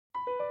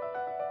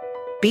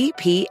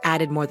BP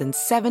added more than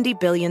 $70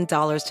 billion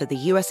to the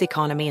U.S.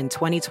 economy in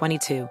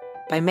 2022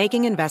 by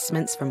making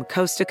investments from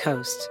coast to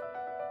coast.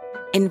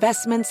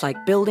 Investments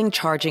like building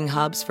charging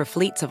hubs for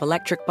fleets of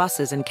electric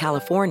buses in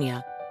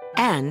California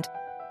and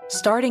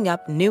starting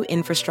up new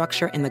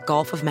infrastructure in the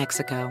Gulf of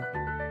Mexico.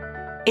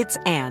 It's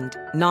and,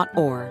 not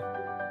or.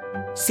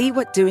 See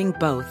what doing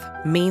both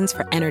means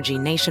for energy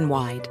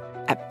nationwide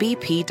at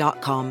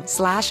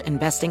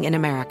bp.com/investing in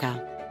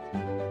America.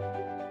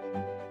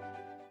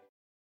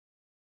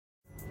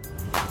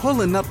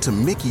 Pulling up to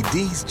Mickey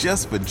D's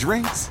just for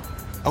drinks?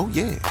 Oh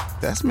yeah,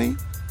 that's me.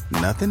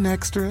 Nothing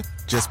extra,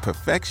 just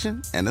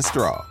perfection and a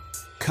straw.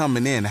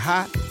 Coming in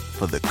hot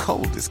for the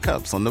coldest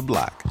cups on the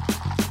block.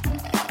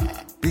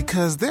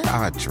 Because there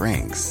are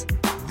drinks.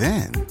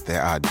 Then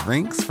there are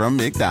drinks from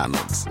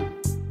McDonald's.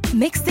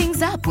 Mix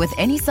things up with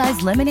any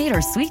size lemonade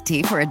or sweet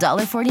tea for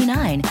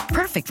 $1.49.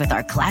 Perfect with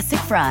our classic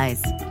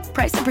fries.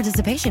 Price and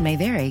participation may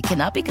vary.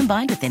 Cannot be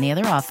combined with any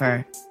other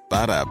offer.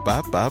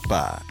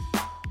 Ba-da-ba-ba-ba.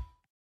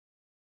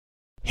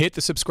 Hit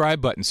the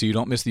subscribe button so you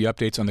don't miss the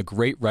updates on the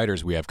great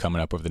writers we have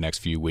coming up over the next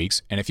few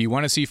weeks. And if you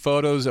want to see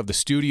photos of the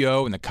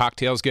studio and the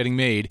cocktails getting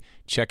made,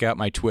 check out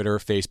my Twitter,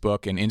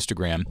 Facebook, and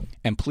Instagram.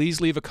 And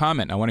please leave a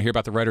comment. I want to hear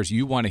about the writers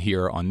you want to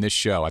hear on this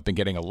show. I've been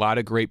getting a lot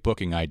of great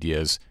booking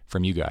ideas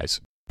from you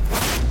guys.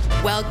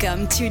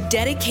 Welcome to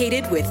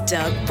Dedicated with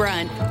Doug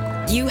Brunt.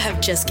 You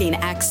have just gained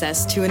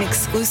access to an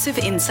exclusive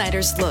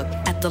insider's look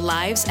at the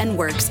lives and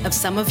works of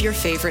some of your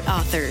favorite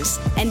authors,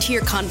 and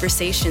hear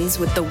conversations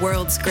with the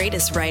world's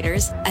greatest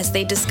writers as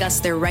they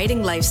discuss their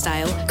writing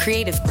lifestyle,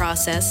 creative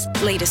process,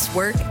 latest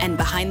work, and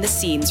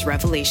behind-the-scenes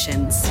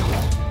revelations.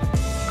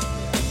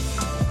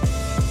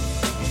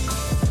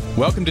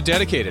 Welcome to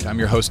Dedicated. I'm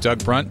your host,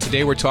 Doug Brunt.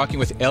 Today we're talking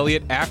with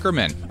Elliot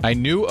Ackerman. I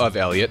knew of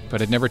Elliot,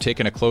 but had never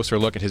taken a closer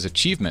look at his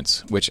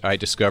achievements, which I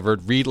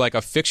discovered read like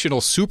a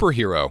fictional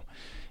superhero.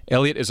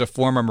 Elliot is a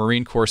former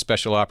Marine Corps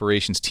Special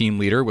Operations team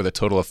leader with a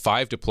total of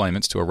 5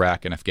 deployments to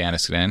Iraq and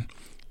Afghanistan.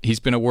 He's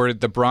been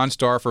awarded the Bronze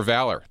Star for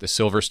Valor, the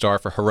Silver Star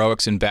for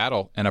Heroics in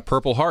Battle, and a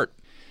Purple Heart.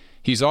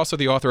 He's also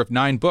the author of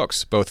 9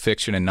 books, both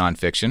fiction and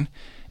nonfiction,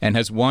 and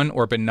has won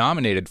or been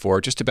nominated for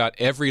just about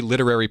every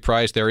literary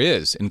prize there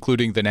is,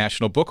 including the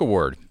National Book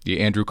Award, the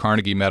Andrew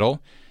Carnegie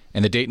Medal,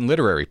 and the Dayton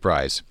Literary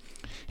Prize.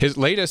 His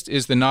latest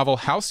is the novel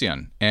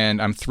Halcyon,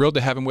 and I'm thrilled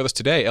to have him with us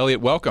today.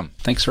 Elliot, welcome.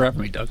 Thanks for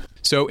having me, Doug.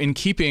 So in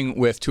keeping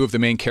with 2 of the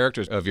main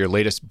characters of your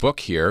latest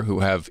book here,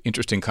 who have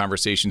interesting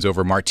conversations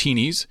over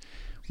martinis,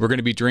 we're going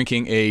to be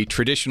drinking a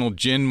traditional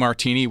gin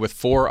martini with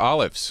 4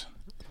 olives.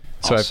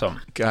 So Awesome.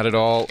 I've got it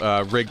all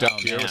rigged up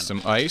here with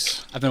some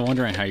ice. I've been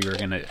wondering how we were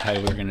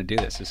gonna do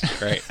this. This is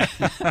great.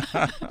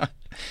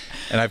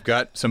 And I've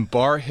got some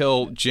Bar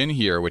Hill gin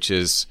here, which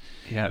is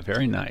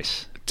very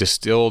nice.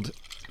 Distilled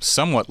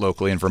somewhat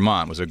locally in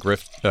Vermont. It was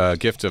a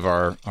gift of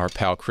our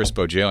pal Chris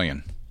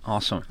Bojalian.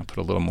 Awesome. I'll put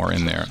a little more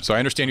in there. So I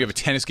understand you have a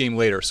tennis game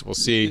later, so we'll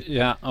see.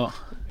 Yeah. Oh.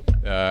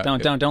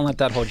 Don't let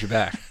that hold you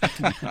back.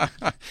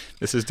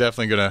 This is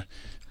definitely going to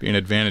be an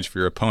advantage for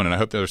your opponent. I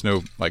hope there's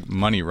no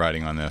money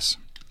riding on this.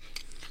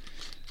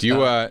 Do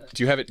you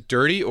have it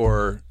dirty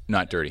or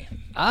not dirty?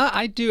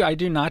 I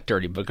do not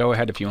dirty, but go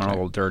ahead if you want a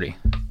little dirty.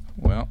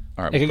 Well,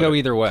 all right. It can go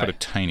either way. Put a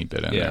tiny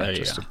bit in there,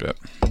 just a bit.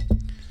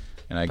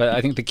 But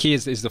I think the key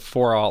is the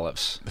 4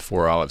 olives. The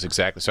 4 olives,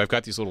 exactly. So I've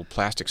got these little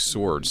plastic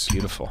swords.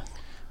 Beautiful.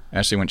 I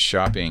actually went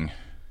shopping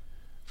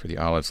for the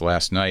olives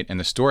last night, and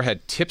the store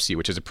had Tipsy,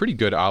 which is a pretty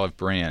good olive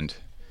brand,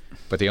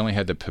 but they only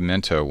had the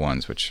pimento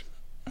ones, which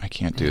I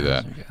can't do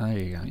that. There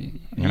you go.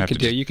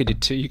 You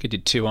could do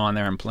 2 on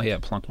there and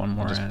plunk one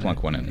more. Just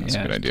plunk one in. That's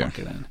a good idea. Plunk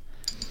it in.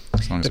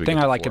 The thing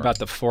I like about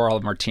the 4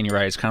 olive martini,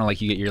 right, is kind of like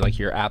you get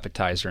your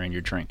appetizer and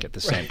your drink at the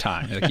same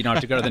time. Like you don't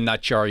have to go to the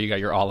nut jar. You got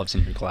your olives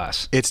in your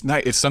glass. It's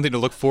nice. It's something to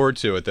look forward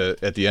to at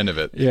the end of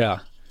it. Yeah.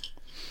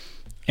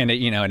 And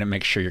it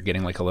makes sure you're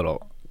getting like a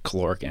little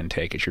caloric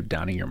intake as you're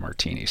downing your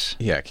martinis.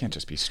 Yeah, it can't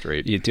just be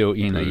straight. You do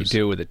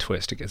it with a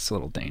twist. It gets a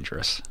little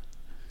dangerous.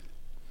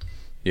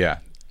 Yeah,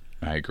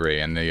 I agree.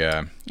 And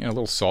the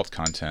little salt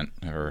content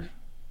never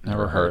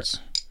hurts.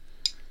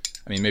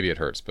 I mean, maybe it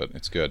hurts, but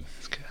it's good.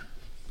 It's good.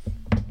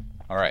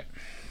 All right.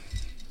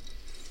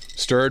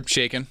 Stirred,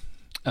 shaken.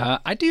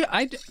 I do.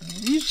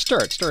 You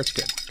stir it. Stir it's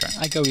good. Okay.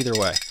 I go either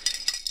way.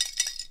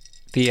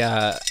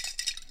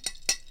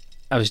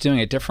 I was doing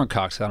a different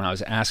cocktail, and I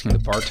was asking the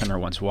bartender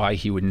once why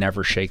he would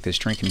never shake this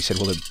drink, and he said,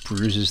 "Well, it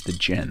bruises the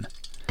gin."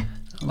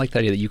 I like the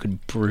idea that you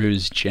could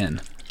bruise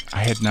gin.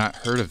 I had not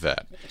heard of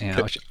that.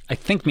 Yeah, which I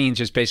think means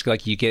just basically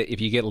like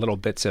if you get little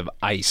bits of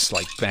ice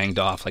like banged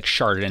off, like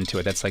sharded into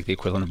it, that's like the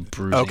equivalent of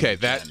bruising. Okay,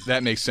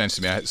 that makes sense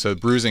to me. So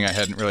bruising I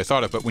hadn't really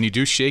thought of, but when you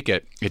do shake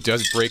it, it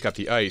does break up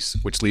the ice,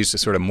 which leads to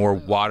sort of more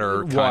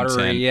watery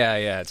content.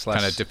 Yeah, it's less.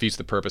 Kind of defeats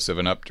the purpose of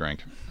an up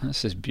drink.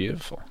 This is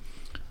beautiful.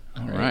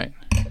 All right.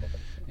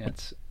 Yeah,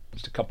 it's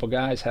just a couple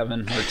guys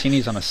having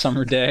martinis on a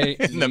summer day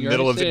in the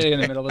middle of the day.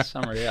 In the middle of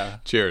summer, yeah.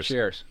 Cheers.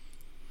 Cheers.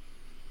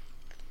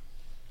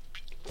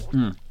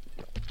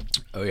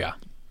 Oh yeah,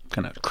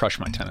 gonna crush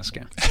my tennis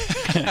game.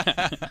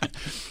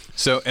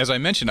 So as I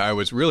mentioned, I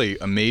was really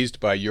amazed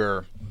by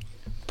your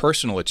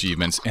personal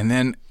achievements. And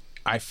then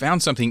I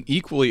found something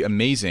equally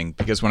amazing,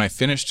 because when I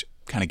finished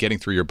kind of getting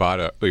through your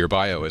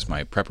bio as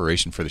my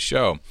preparation for the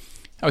show,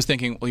 I was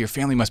thinking, well, your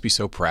family must be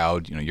so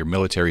proud, your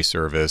military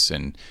service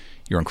and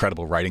your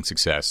incredible writing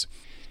success.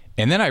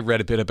 And then I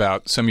read a bit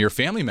about some of your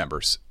family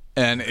members,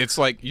 and it's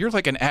like you're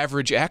like an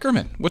average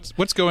Ackerman.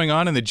 What's going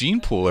on in the gene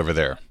pool over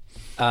there?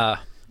 I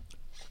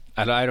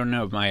don't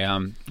know. My I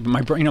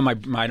don't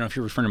know if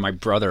you're referring to my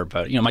brother,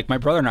 but my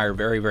brother and I are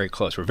very, very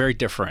close. We're very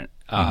different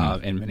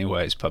in many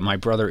ways. But my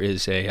brother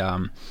is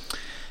a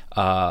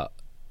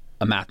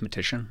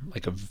mathematician,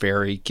 like a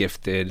very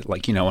gifted,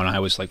 when I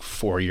was like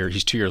 4 years,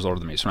 he's 2 years older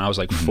than me. So when I was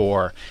like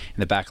 4, in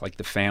the back, like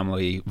the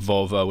family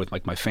Volvo with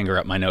like my finger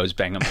up my nose,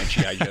 banging my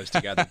G.I. Joes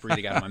together,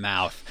 breathing out of my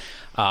mouth.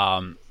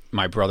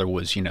 My brother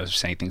was,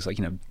 saying things like,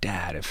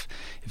 Dad, if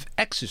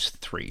X is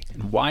 3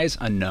 and Y is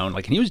unknown,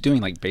 and he was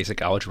doing like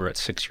basic algebra at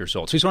 6 years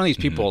old. So he's one of these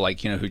people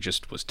who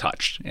just was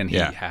touched, and he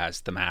has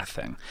the math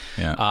thing.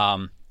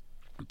 Yeah.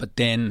 But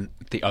then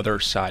the other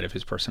side of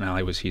his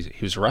personality was he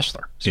was a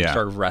wrestler. So he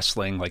started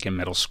wrestling like in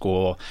middle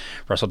school,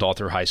 wrestled all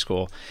through high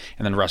school,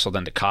 and then wrestled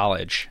into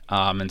college.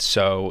 And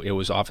so it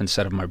was often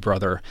said of my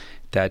brother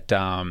that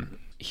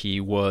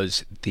he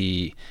was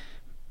the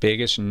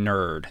biggest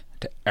nerd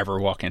to ever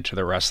walk into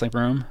the wrestling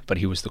room, but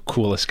he was the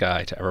coolest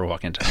guy to ever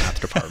walk into the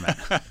math department.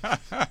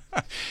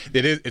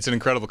 It's an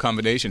incredible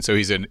combination. So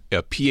he's a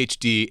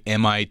PhD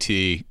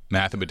MIT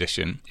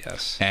mathematician.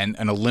 Yes. And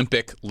an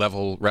Olympic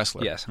level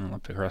wrestler. Yes, an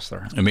Olympic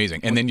wrestler. Amazing.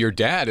 And then your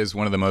dad is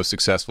one of the most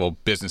successful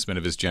businessmen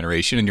of his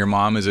generation, and your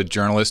mom is a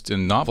journalist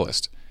and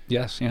novelist.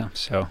 Yes, yeah.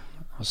 So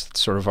that was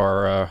sort of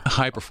our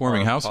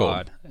high-performing household.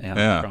 Pod.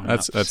 Yeah,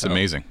 that's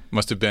amazing.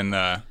 Must have been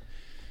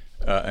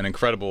an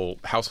incredible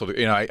household.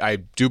 I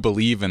do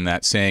believe in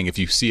that saying, if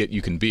you see it,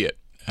 you can be it.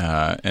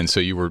 And so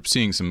you were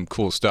seeing some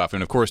cool stuff.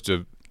 And of course,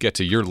 to get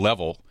to your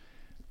level,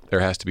 there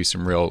has to be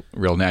some real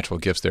natural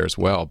gifts there as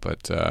well.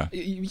 But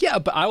yeah,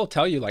 but I will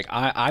tell you,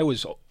 I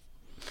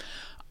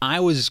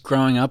was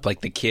growing up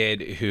like the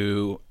kid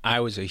who I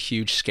was a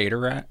huge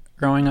skater at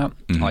growing up.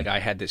 Mm-hmm. Like I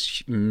had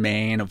this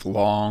mane of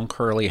long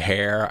curly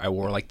hair. I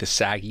wore like the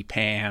saggy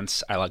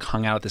pants. I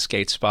hung out at the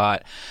skate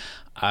spot.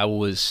 I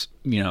was,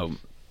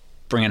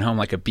 bringing home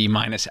like a B-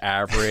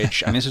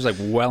 average. I mean, this was like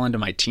well into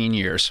my teen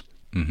years.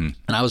 Mm-hmm.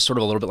 And I was sort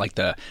of a little bit like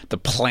the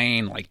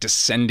plane, like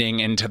descending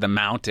into the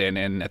mountain.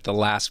 And at the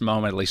last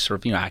moment, at least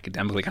sort of,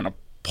 academically kind of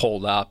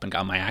pulled up and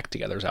got my act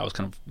together as I was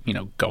kind of,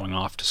 going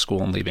off to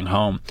school and leaving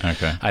home.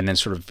 Okay. And then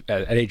sort of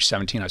at age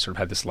 17, I sort of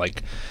had this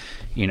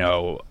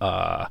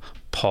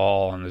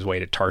Paul on his way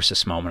to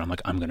Tarsus moment. I'm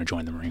like, I'm going to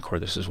join the Marine Corps.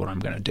 This is what I'm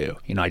going to do.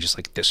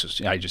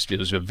 It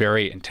was a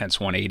very intense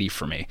 180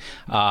 for me.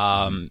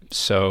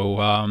 So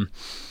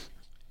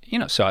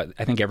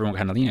I think everyone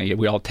kind of,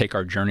 we all take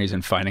our journeys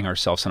in finding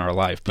ourselves in our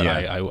life. But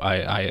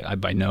I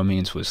by no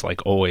means was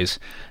like always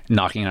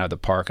knocking it out of the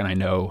park. And I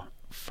know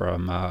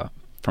from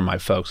my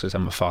folks, as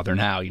I'm a father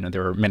now,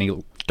 there were many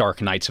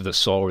dark nights of the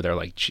soul where they're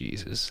like,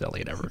 Jesus, is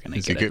Elliot ever going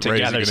to get it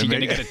together? Is he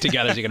going to get it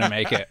together? Is he going to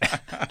make it?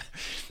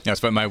 Yes,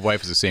 but my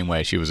wife was the same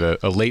way. She was a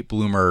late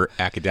bloomer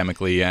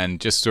academically and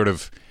just sort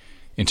of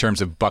in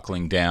terms of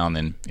buckling down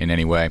in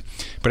any way.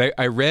 But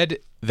I read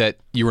that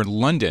you were in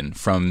London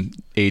from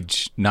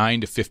age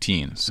 9 to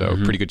 15, so a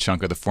pretty good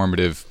chunk of the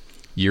formative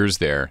years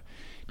there.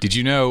 Did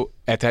you know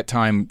at that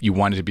time you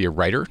wanted to be a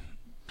writer?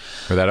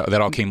 Or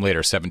that all came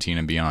later, 17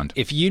 and beyond?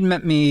 If you'd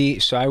met me,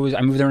 so I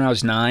moved there when I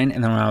was 9,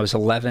 and then when I was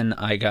 11,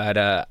 I got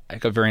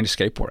very into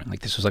skateboarding. Like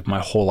this was like my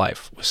whole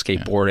life was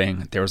skateboarding.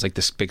 Yeah. There was like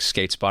this big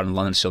skate spot in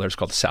London still. There's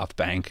called the South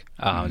Bank.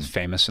 It was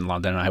famous in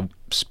London. And I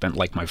spent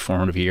like my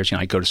formative years.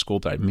 I go to school,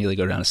 but I'd immediately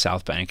go down to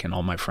South Bank, and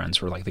all my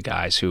friends were like the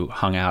guys who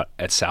hung out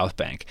at South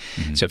Bank.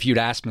 Mm-hmm. So if you'd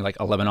asked me like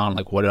 11 on,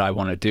 like what did I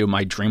want to do?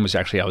 My dream was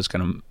actually we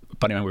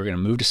were going to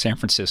move to San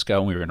Francisco,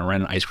 and we were going to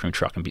rent an ice cream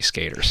truck and be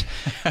skaters,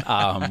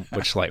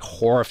 which like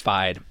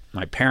horrified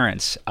my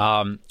parents.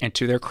 And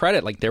to their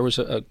credit, like there was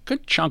a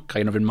good chunk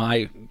kind of in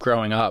my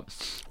growing up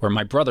where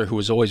my brother, who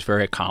was always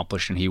very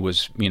accomplished, and he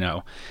was,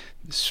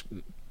 this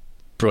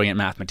brilliant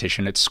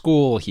mathematician at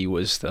school. He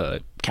was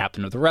the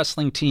captain of the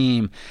wrestling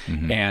team.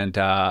 Mm-hmm. And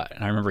I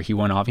remember he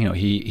went off,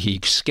 he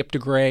skipped a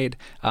grade.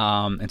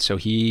 And so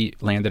he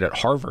landed at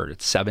Harvard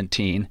at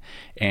 17,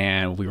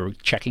 and we were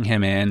checking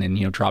him in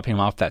and, dropping him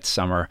off that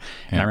summer.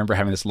 Yeah. And I remember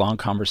having this long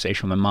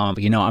conversation with my mom,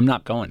 I'm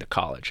not going to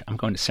college. I'm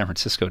going to San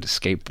Francisco to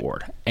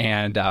skateboard.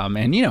 And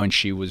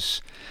she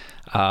was,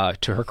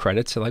 to her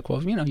credit, so like,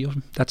 well,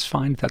 that's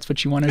fine. If that's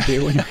what you want to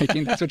do. And I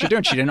think that's what you're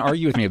doing. She didn't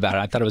argue with me about it.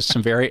 I thought it was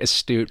some very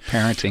astute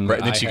parenting. Right.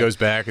 And then she goes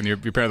back, and your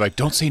parents like,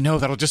 don't say no.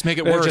 That'll just make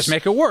it worse. Just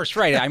make it worse.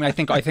 Right. I mean, I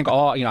think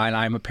all, and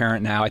I'm a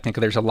parent now. I think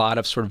there's a lot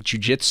of sort of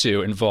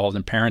jujitsu involved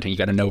in parenting. You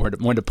got to know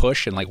when to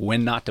push and like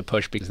when not to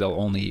push, because they'll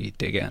only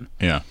dig in.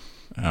 Yeah.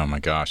 Oh my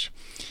gosh.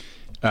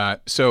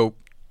 So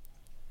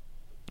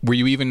were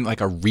you even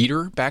like a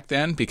reader back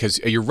then? Because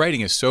your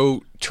writing is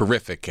so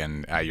terrific,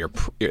 and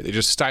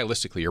just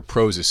stylistically, your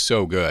prose is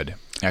so good.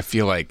 I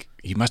feel like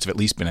you must have at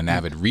least been an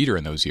avid reader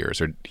in those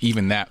years, or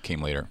even that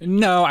came later.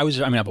 No,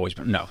 I've always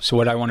been, no. So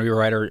what I want to be a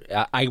writer,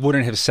 I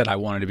wouldn't have said I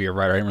wanted to be a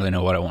writer. I didn't really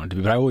know what I wanted to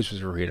be, but I always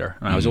was a reader.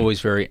 And I was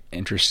always very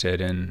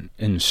interested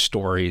in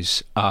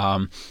stories.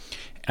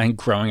 And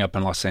growing up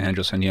in Los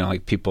Angeles, and,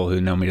 like, people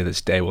who know me to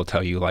this day will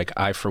tell you, like,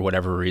 for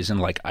whatever reason,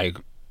 like,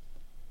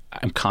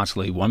 I'm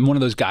constantly one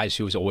of those guys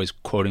who was always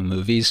quoting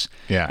movies.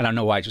 Yeah. I don't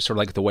know why, just sort of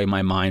like the way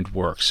my mind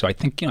works. So I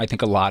think, I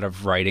think a lot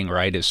of writing,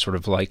 right, is sort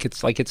of like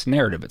it's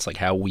narrative. It's like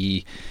how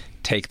we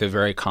take the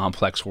very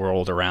complex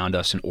world around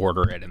us and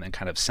order it and then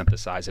kind of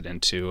synthesize it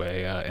into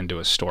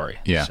a story.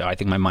 Yeah. So I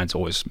think my mind's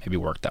always maybe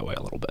worked that way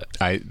a little bit.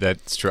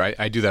 That's true.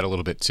 I do that a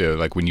little bit too.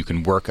 Like when you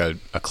can work a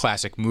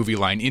classic movie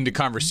line into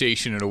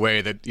conversation in a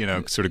way that,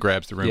 sort of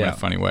grabs the room in a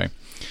funny way.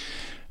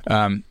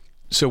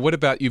 So what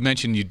about, you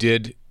mentioned you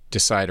did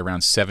decide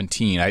around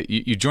 17.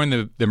 You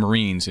joined the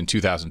Marines in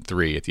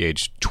 2003 at the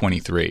age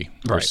 23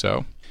 or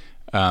so.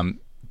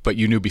 But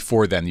you knew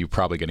before then you were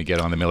probably going to get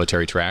on the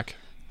military track.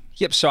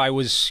 Yep. So I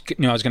was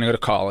going to go to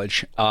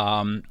college.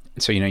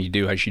 So, you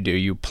do as you do.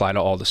 You apply to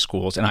all the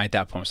schools. And at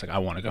that point, I was like, I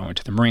want to go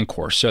into the Marine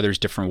Corps. So there's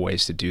different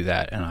ways to do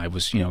that. And I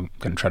was, going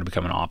to try to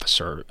become an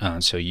officer.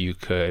 So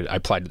I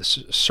applied to the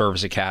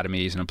service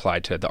academies and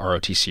applied to the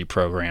ROTC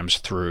programs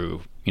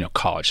through,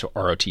 college. So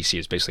ROTC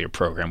is basically a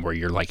program where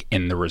you're like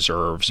in the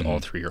reserves all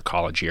through your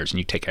college years, and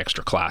you take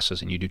extra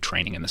classes and you do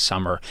training in the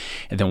summer.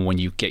 And then when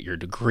you get your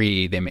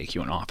degree, they make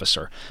you an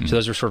officer. So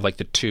those are sort of like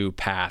the two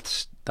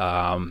paths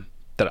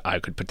that I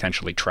could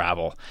potentially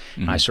travel.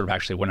 And I sort of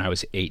actually, when I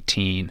was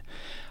 18,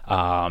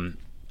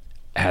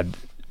 had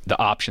the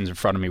options in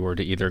front of me were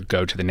to either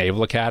go to the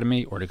Naval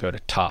Academy or to go to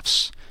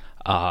Tufts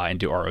and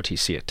do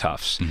ROTC at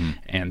Tufts.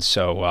 And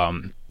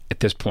so at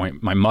this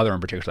point, my mother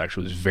in particular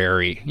actually was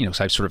very,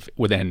 so I sort of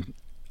within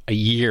a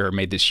year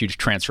made this huge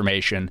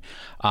transformation.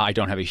 I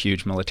don't have a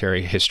huge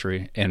military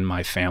history in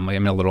my family. I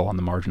mean, a little on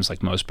the margins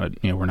like most, but,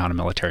 we're not a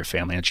military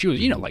family. And she was,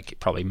 like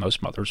probably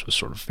most mothers, was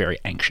sort of very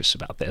anxious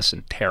about this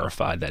and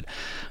terrified that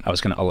I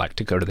was going to elect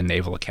to go to the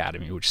Naval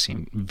Academy, which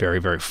seemed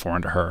very, very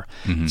foreign to her.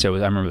 So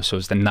I remember, it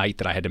was the night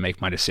that I had to make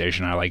my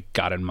decision. I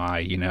got in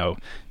my,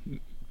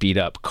 beat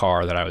up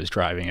car that I was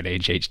driving at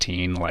age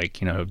 18,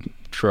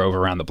 drove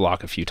around the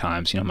block a few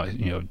times, my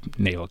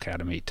Naval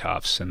Academy,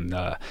 Tufts, and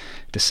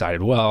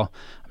decided, well,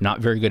 I'm not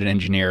very good at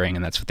engineering,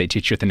 and that's what they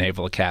teach you at the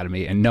Naval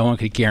Academy. And no one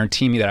could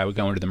guarantee me that I would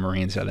go into the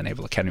Marines at the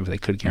Naval Academy, but they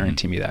could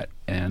guarantee me that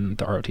in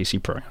the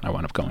ROTC program. I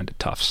wound up going to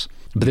Tufts.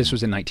 But this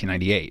was in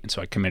 1998, and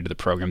so I committed to the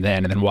program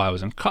then. And then while I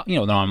was in,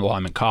 while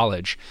I'm in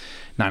college,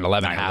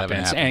 9/11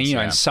 happens, and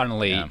and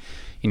suddenly,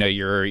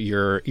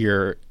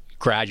 you're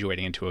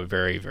graduating into a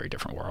very, very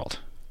different world.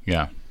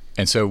 Yeah.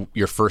 And so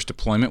your first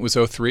deployment was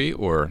 2003,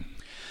 or?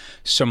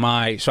 So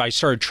I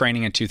started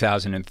training in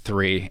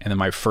 2003, and then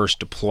my first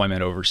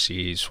deployment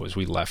overseas was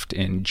we left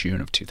in June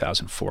of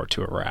 2004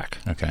 to Iraq.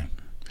 Okay.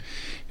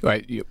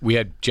 Right. We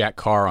had Jack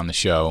Carr on the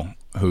show,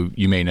 who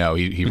you may know.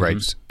 He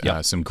writes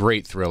some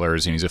great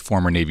thrillers, and he's a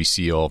former Navy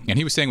SEAL. And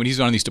he was saying when he was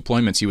on these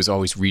deployments, he was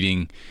always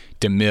reading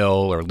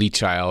DeMille or Lee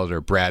Child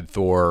or Brad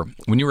Thor.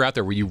 When you were out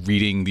there, were you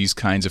reading these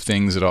kinds of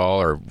things at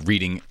all, or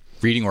reading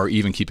or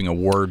even keeping a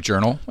war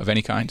journal of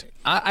any kind?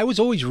 I was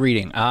always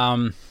reading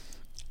and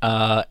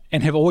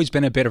have always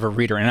been a bit of a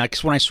reader. And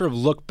when I sort of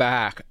look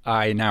back,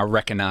 I now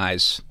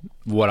recognize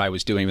what I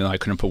was doing, even though I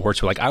couldn't put words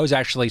to it. I was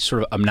actually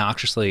sort of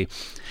obnoxiously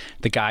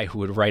the guy who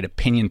would write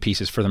opinion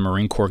pieces for the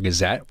Marine Corps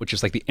Gazette, which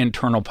is like the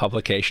internal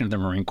publication of the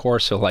Marine Corps.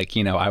 So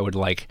I would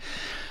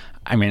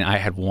I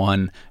had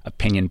one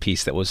opinion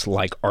piece that was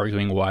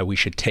arguing why we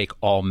should take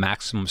all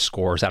maximum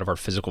scores out of our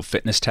physical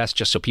fitness test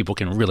just so people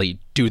can really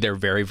do their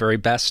very, very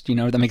best.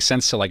 That makes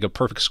sense. So a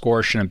perfect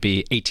score shouldn't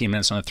be 18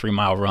 minutes on a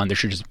 3-mile run. There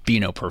should just be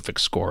no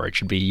perfect score. It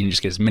should be, you can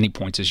just get as many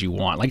points as you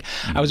want.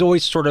 I was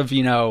always sort of,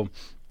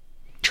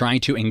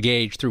 trying to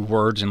engage through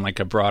words in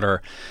a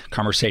broader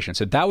conversation.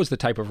 So that was the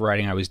type of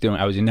writing I was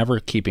doing. I was never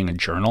keeping a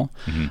journal,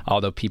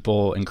 although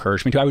people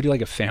encouraged me to. I would do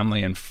a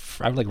family, and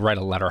I would write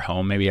a letter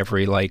home maybe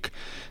every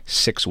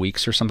 6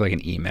 weeks or something,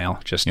 an email,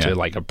 just to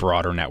a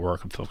broader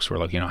network of folks who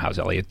were how's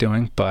Elliot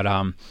doing? But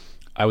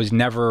I was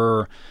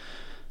never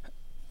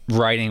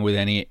writing with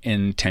any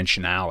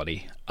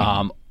intentionality.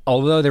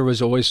 Although there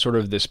was always sort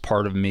of this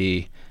part of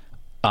me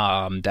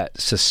that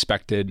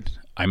suspected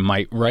I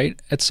might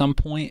write at some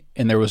point,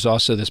 and there was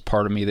also this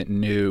part of me that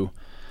knew,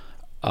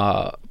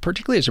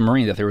 particularly as a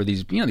Marine, that there were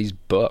these these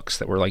books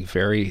that were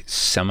very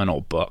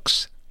seminal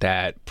books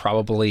that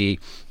probably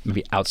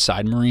maybe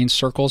outside Marine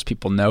circles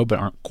people know but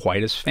aren't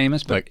quite as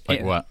famous. But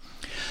like what?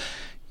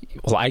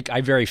 Well,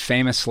 I very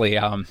famously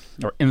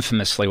or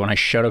infamously, when I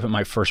showed up at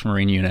my first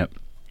Marine unit,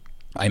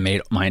 I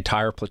made my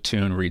entire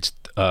platoon read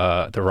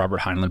the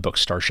Robert Heinlein book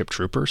Starship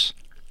Troopers.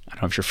 I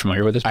don't know if you're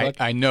familiar with this book.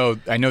 I know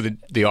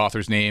the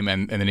author's name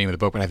and the name of the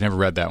book, but I've never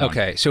read that one.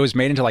 Okay, so it was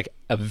made into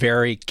a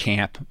very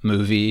camp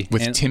movie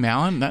with Tim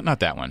Allen.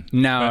 Not that one.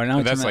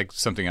 No, that's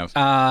something else.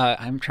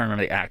 I'm trying to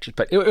remember the actors,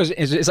 but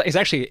it's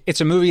actually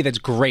a movie that's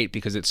great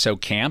because it's so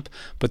camp.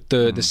 But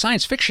the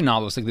science fiction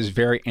novel is this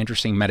very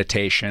interesting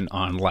meditation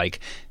on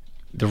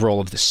the role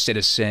of the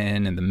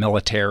citizen and the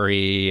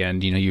military,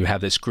 and you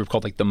have this group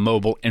called like the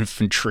Mobile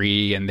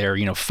Infantry, and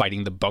they're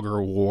fighting the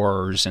Bugger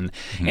Wars, and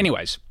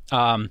anyways.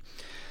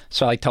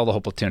 So I tell the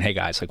whole platoon, hey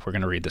guys, like we're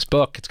going to read this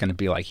book. It's going to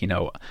be like,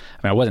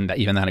 I wasn't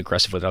even that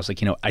aggressive with it. I was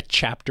like, a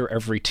chapter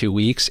every 2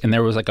 weeks. And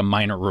there was like a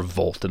minor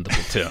revolt in the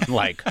platoon.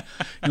 Like,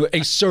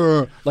 hey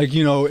sir, like,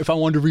 if I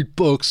wanted to read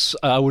books,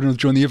 I wouldn't have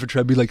joined the infantry.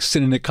 I'd be like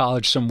sitting at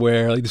college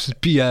somewhere. Like, this is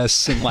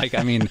BS. And like,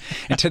 and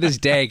to this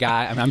day,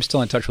 I'm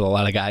still in touch with a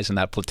lot of guys in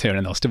that platoon.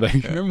 And they'll still be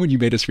like, remember when you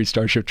made us read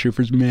Starship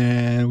Troopers?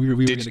 Man, we were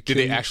going to kill you. Did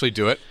they actually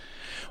do it?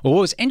 Well,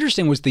 what was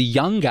interesting was the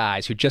young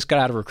guys who just got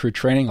out of recruit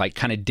training, like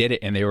kind of did it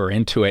and they were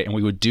into it. And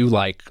we would do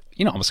like,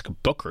 almost like a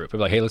book group. We'd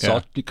be like, hey, let's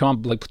all come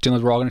on, like,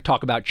 we're all going to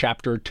talk about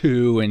chapter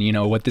 2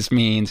 and, what this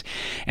means.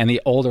 And the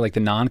older, like the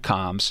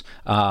non-coms,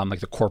 like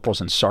the corporals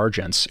and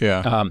sergeants,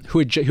 who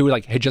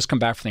had just come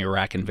back from the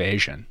Iraq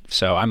invasion.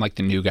 So I'm like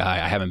the new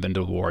guy. I haven't been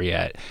to war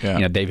yet.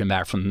 Yeah. They've been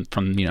back from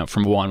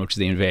one, which is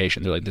the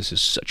invasion. They're like, this is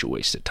such a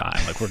waste of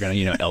time. Like, we're going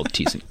to,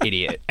 LT's an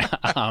idiot.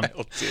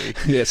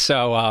 LT. Yeah.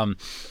 So,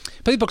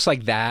 but books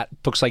like that,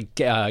 books like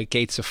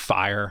Gates of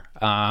Fire,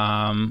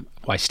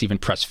 by Stephen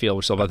Pressfield,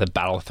 which is about the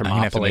Battle of Thermopylae.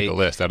 I have to make a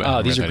list.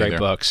 These are great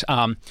books.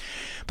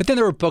 But then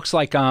there were books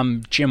like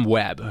Jim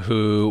Webb,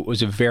 who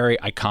was a very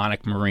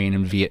iconic Marine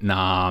in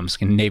Vietnam,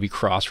 a Navy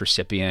Cross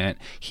recipient.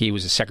 He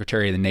was a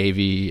Secretary of the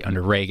Navy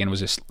under Reagan,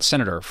 was a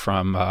senator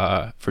from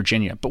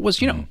Virginia, but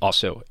was,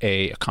 also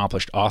a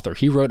accomplished author.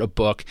 He wrote a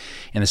book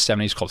in the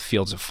 70s called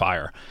Fields of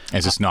Fire.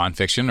 Is this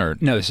nonfiction or?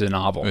 No, this is a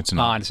novel. It's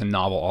a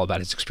novel all about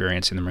his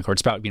experience in the Marine Corps.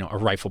 It's about, a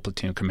rifle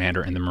platoon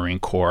commander in the Marine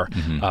Corps,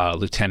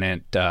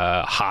 Lieutenant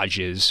Hodges,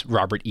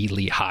 Robert E.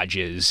 Lee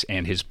Hodges,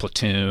 and his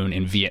platoon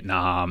in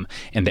Vietnam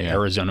in the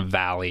Arizona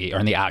Valley or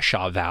in the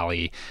Ashaw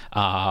Valley.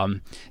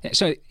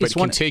 So it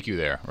can take you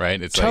there,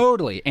 right? It's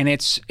totally, and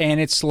it's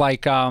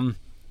like I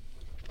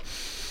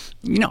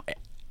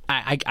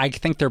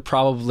think there are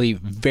probably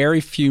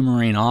very few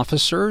Marine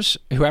officers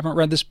who haven't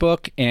read this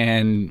book,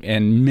 and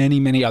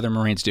many other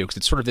Marines do, because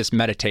it's sort of this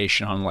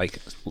meditation on like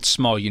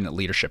small unit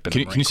leadership in the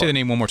Marine Corps. Can you say the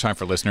name one more time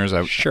for listeners?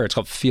 Sure, it's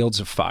called Fields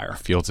of Fire.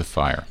 Fields of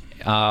Fire.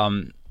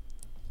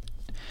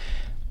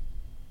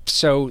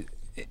 So,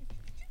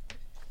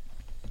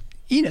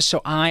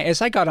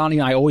 as I got on,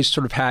 I always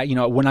sort of had,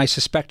 when I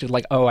suspected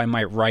like, oh, I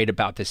might write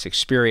about this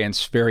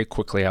experience, very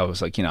quickly I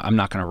was like, I'm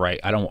not going to write.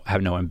 I don't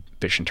have no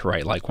ambition to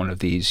write like one of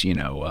these,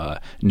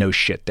 no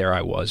shit, there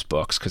I was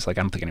books, because like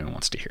I don't think anyone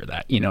wants to hear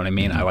that. You know what I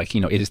mean? I like,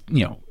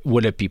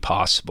 would it be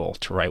possible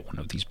to write one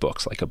of these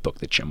books, like a book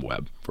that Jim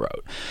Webb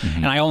wrote?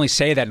 And I only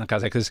say that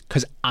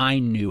because I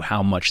knew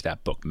how much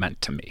that book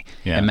meant to me.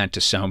 Yeah. It meant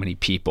to so many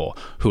people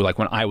who, like,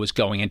 when I was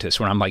going into this,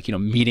 when I'm like,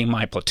 meeting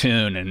my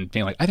platoon and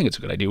being like, I think it's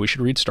a good idea, we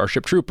should read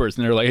Starship Troopers,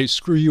 and they're like, hey,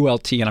 screw you,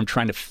 LT, and I'm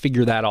trying to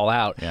figure that all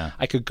out. Yeah.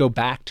 I could go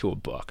back to a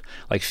book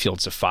like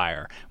Fields of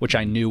Fire, which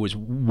I knew was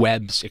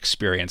Webb's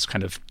experience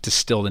kind of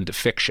distilled into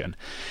fiction.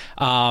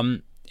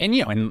 And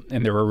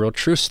there were real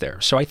truths there.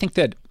 So I think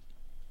that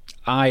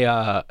I,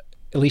 at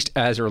least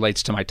as it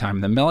relates to my time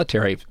in the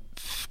military,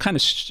 kind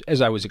of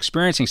as I was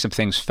experiencing some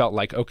things, felt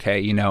like, okay,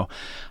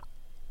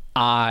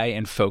 I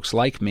and folks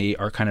like me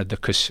are kind of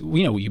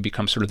you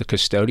become sort of the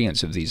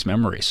custodians of these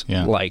memories.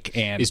 Yeah.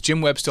 Is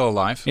Jim Webb still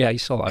alive? Yeah,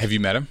 he's still alive. Have you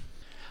met him?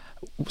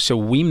 So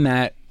we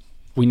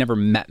never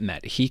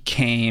met. He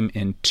came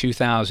in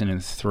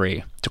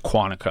 2003 to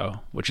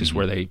Quantico, which is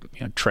where they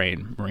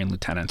train Marine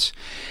lieutenants.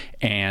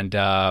 And,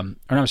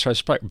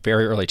 it's probably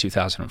very early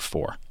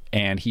 2004.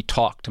 And he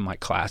talked to my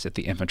class at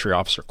the infantry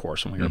officer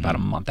course when we were about a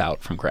month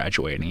out from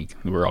graduating.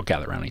 We were all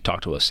gathered around and he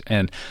talked to us.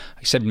 And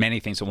he said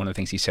many things. And one of the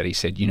things he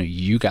said,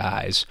 you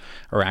guys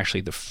are actually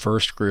the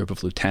first group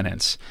of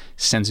lieutenants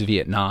since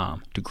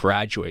Vietnam to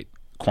graduate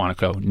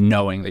Quantico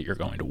knowing that you're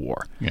going to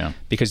war. Yeah.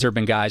 Because there have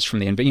been guys from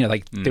the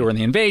they were in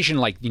the invasion,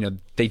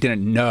 they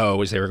didn't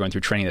know as they were going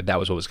through training that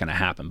was what was going to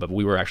happen. But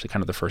we were actually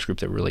kind of the first group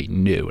that really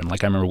knew. And I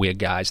remember we had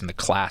guys in the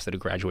class that had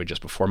graduated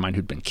just before mine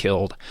who'd been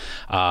killed.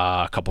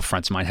 A couple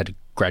friends of mine had to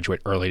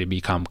graduate early to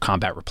become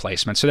combat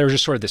replacements. So there was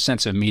just sort of this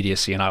sense of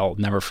immediacy, and I'll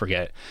never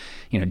forget,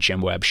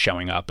 Jim Webb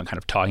showing up and kind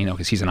of talking,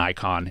 because he's an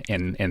icon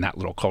in that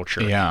little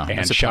culture. Yeah, and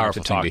it's a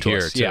powerful thing to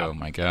hear, too. Yeah.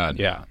 My God.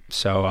 Yeah.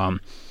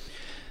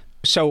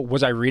 So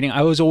was I reading?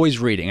 I was always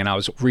reading, and I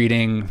was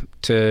reading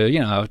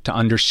to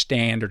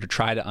understand or to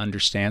try to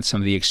understand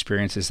some of the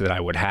experiences that I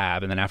would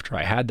have. And then after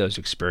I had those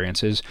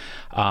experiences,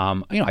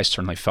 I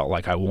certainly felt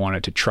like I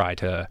wanted to try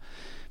to,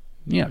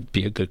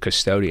 be a good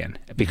custodian,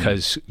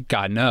 because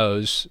God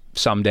knows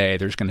someday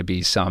there's going to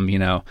be some,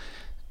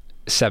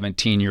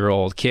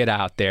 17-year-old kid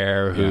out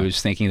there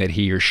who's thinking that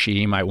he or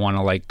she might want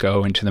to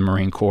go into the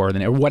Marine Corps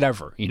or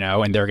whatever,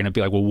 and they're going to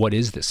be like, well, what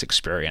is this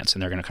experience?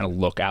 And they're going to kind of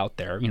look out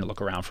there,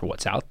 look around for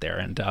what's out there.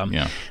 And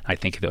I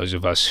think those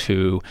of us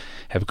who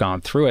have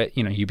gone through it,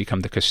 you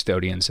become the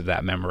custodians of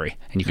that memory,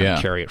 and you kind of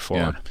carry it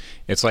forward. Yeah.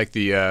 It's like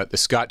the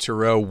Scott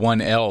Turow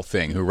 1L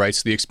thing, who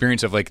writes the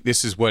experience of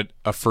this is what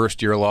a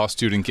first-year law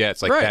student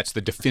gets. That's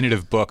the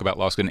definitive book about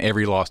law school, and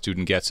every law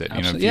student gets it.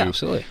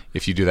 Absolutely.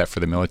 If you do that for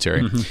the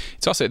military.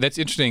 It's also, that's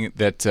interesting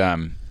that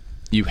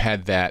you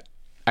had that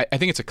I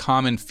think it's a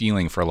common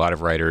feeling for a lot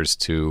of writers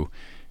to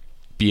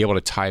be able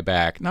to tie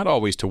back, not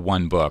always to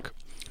one book,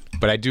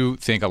 but I do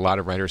think a lot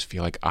of writers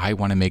feel like, I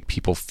want to make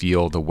people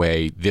feel the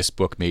way this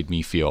book made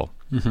me feel.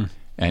 Mm-hmm.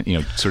 And, you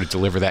know, sort of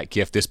deliver that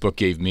gift this book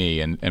gave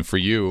me. And for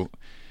you,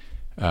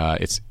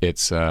 this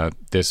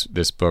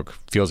book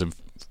feels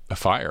a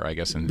fire, I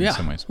guess, in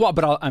some ways. Well,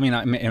 but I mean,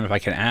 if I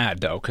can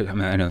add, though, because I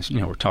mean, I know, you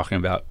know, we're talking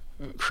about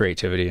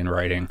creativity and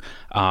writing.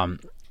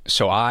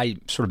 So I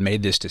sort of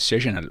made this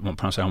decision at one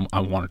point. I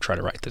want to try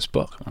to write this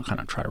book. I want to kind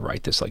of try to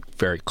write this like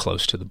very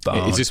close to the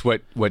bone. Is this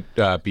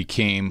what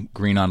became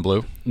Green on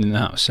Blue?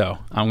 No. So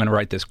I'm going to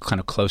write this kind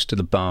of close to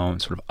the bone,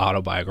 sort of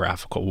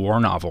autobiographical war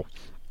novel.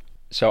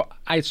 So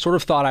I sort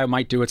of thought I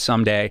might do it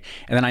someday,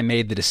 and then I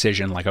made the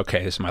decision, like,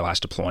 okay, this is my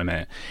last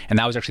deployment. And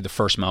that was actually the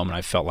first moment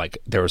I felt like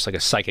there was like a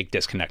psychic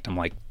disconnect. I'm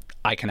like,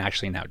 I can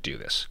actually now do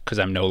this because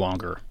I'm no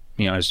longer,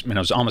 you know, it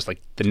was almost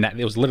like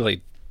it was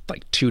literally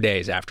like 2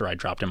 days after I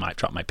dropped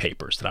my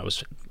papers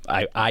that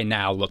I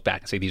now look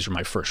back and say these were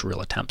my first real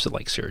attempts at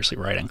like seriously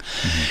writing.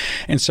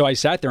 Mm-hmm. And so I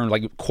sat there and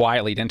like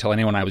quietly, didn't tell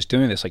anyone I was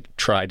doing this, like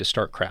tried to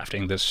start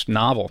crafting this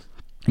novel.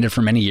 I did it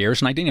for many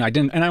years, and I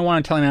didn't, and I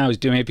wanted to tell anyone I was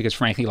doing it because,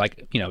 frankly,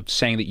 like, you know,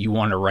 saying that you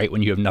want to write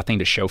when you have nothing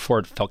to show for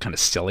it felt kind of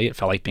silly. It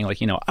felt like being like,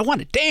 you know, I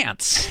want to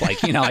dance,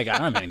 like, you know, like I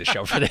don't have anything to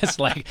show for this.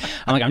 Like,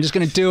 I'm just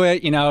going to do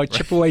it, you know,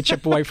 chip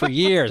away for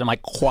years. I'm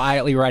like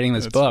quietly writing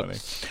this book,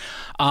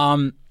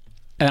 and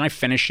then I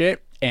finished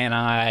it, and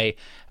I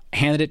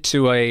handed it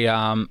to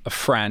a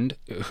friend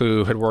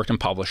who had worked in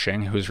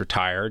publishing, who's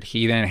retired.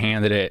 He then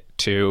handed it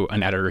to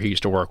an editor he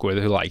used to work with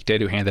who liked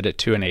it, who handed it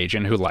to an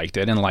agent who liked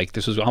it. And like, I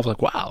was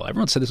like, wow,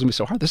 everyone said this was going to be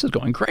so hard. This is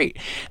going great.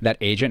 That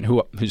agent,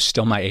 who's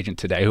still my agent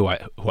today, who I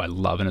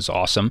love and is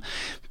awesome,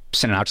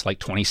 sent it out to like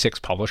 26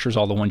 publishers,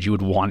 all the ones you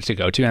would want it to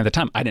go to. And at the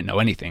time, I didn't know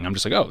anything. I'm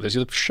just like, oh, this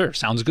is sure,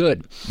 sounds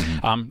good.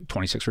 Mm-hmm.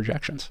 26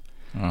 rejections.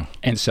 Oh.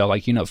 And so,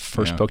 like, you know, the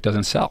first book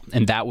doesn't sell.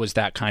 And that was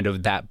that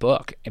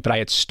book. But I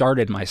had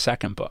started my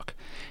second book.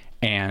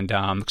 And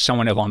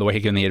someone along the way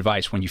had given the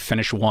advice, when you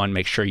finish one,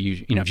 make sure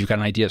you know, if you've got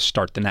an idea,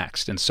 start the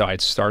next. And so I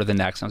had started the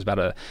next, and I was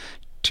about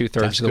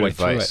two-thirds of the way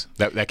through it.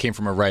 That came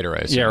from a writer, I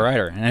assume. Yeah, a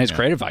writer. And it's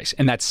great advice.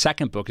 And that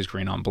second book is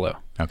Green on Blue.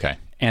 Okay.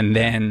 And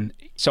then,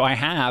 so I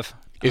have...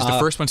 Is the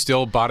first one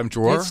still bottom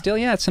drawer? It's still,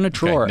 it's in a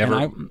drawer.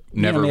 Okay.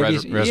 Never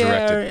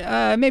resurrected?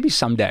 Yeah, maybe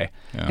someday.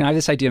 Yeah. You know, I have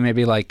this idea,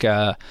 maybe like...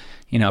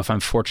 you know, if I'm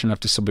fortunate enough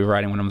to still be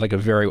writing when I'm like a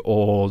very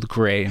old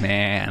gray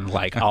man,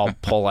 like I'll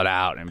pull it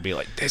out and be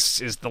like,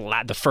 this is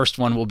the first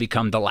one will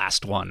become the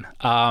last one.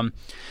 But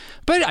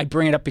I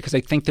bring it up because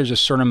I think there's a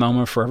certain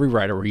moment for every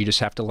writer where you just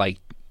have to like,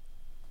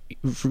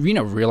 you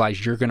know,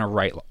 realize you're going to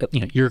write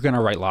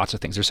lots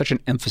of things. There's such an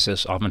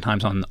emphasis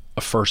oftentimes on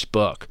a first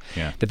book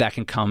that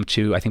can come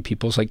to, I think,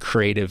 people's like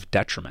creative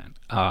detriment.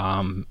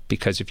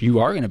 Because if you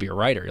are going to be a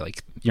writer,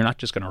 like, you're not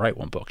just going to write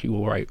one book. You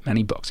will write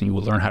many books, and you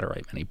will learn how to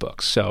write many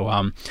books.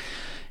 So,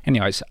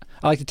 anyways,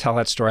 I like to tell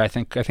that story. I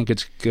think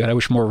it's good. I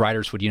wish more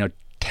writers would, you know,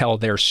 tell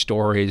their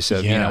stories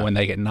of, you know, when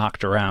they get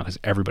knocked around, because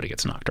everybody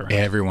gets knocked around.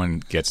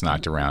 Everyone gets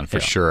knocked around for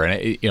sure.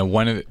 And you know,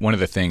 one of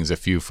the things a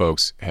few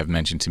folks have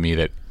mentioned to me,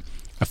 that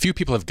a few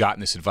people have gotten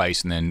this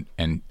advice and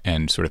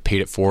then sort of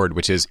paid it forward,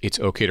 which is, it's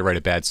okay to write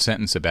a bad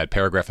sentence, a bad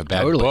paragraph, a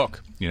bad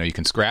book. You know, you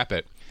can scrap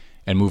it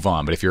and move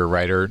on. But if you're a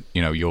writer,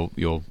 you know,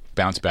 you'll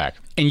bounce back.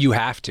 And you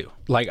have to.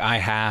 Like, I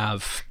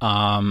have,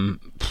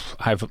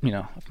 you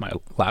know, my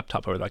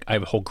laptop over, like, I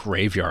have a whole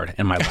graveyard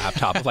in my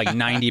laptop of like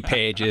 90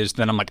 pages.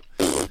 Then I'm like,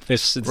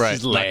 this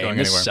is lame.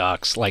 This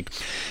sucks. Like,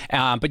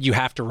 but you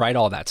have to write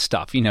all that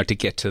stuff, you know, to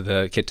get to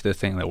the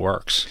thing that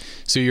works.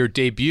 So your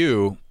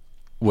debut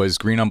was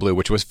Green on Blue,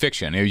 which was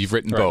fiction. You've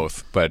written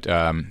both, but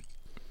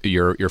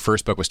your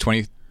first book was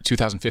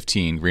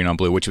 2015, Green on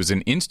Blue, which was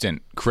an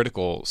instant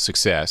critical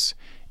success.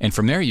 And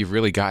from there, you've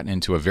really gotten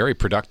into a very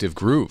productive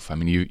groove. I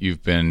mean,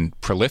 you've been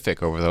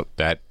prolific over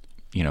that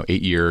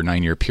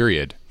 9-year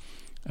period.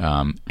 So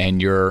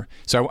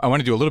I want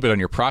to do a little bit on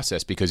your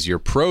process, because your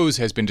prose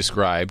has been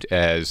described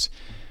as,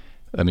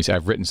 let me say,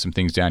 I've written some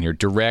things down here,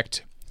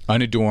 direct,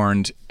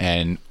 unadorned,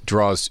 and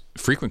draws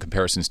frequent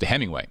comparisons to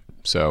Hemingway.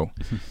 So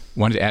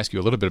wanted to ask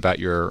you a little bit about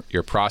your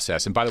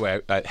process. And by the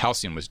way,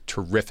 Halcyon was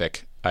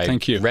terrific.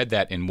 Thank you. Read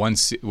that in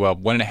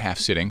 1.5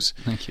 sittings.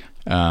 Thank you.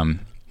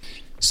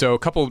 So a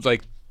couple of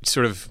like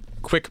sort of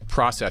quick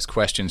process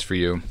questions for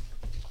you.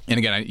 And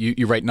again,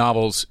 you write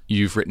novels,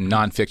 you've written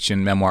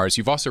nonfiction memoirs,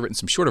 you've also written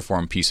some shorter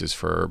form pieces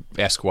for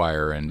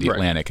Esquire and The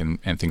Atlantic and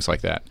things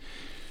like that.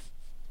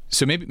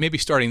 So maybe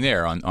starting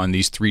there on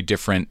these three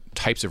different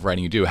types of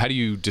writing you do, how do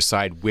you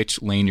decide which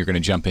lane you're going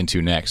to jump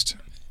into next?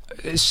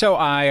 So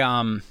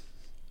I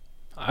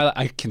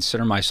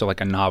consider myself like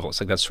a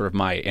novelist. Like, that's sort of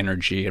my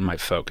energy and my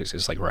focus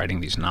is like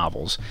writing these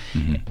novels.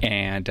 Mm-hmm.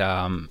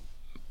 And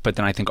but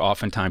then I think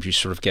oftentimes you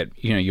sort of get,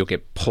 you know, you'll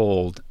get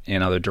pulled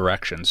in other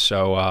directions.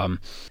 So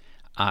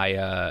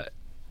I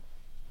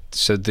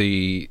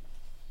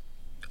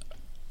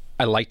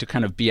like to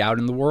kind of be out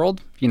in the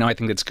world. You know, I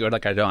think that's good.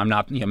 Like, I'm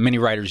not, you know, many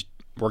writers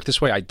work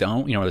this way. I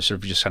don't, they sort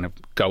of just kind of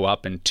go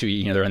up and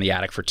they're in the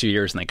attic for 2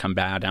 years and they come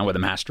back down with a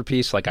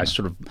masterpiece. Like I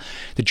sort of,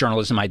 the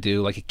journalism I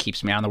do, like it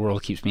keeps me out in the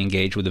world, it keeps me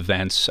engaged with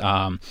events.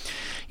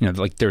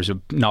 Like there's a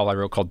novel I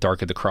wrote called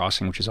Dark at the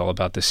Crossing, which is all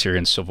about the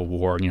Syrian civil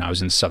war. I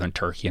was in southern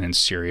Turkey and in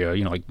Syria,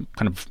 like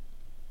kind of,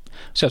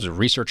 so I was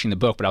researching the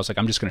book, but I was like,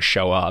 I'm just going to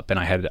show up. And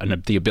I had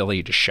the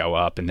ability to show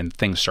up, and then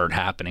things started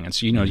happening. And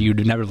so,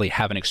 you'd never really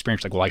have an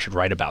experience like, well, I should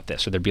write about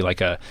this. Or there'd be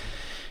like a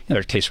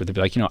case where there'd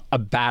be like, a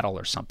battle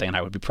or something. And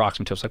I would be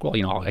proximate to it. It's like,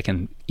 well, I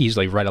can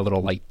easily write a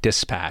little like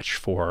dispatch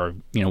for,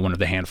 one of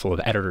the handful of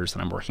editors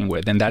that I'm working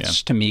with. And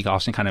that's to me,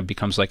 often kind of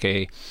becomes like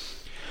a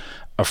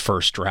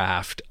first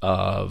draft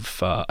of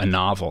a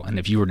novel. And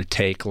if you were to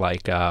take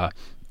like a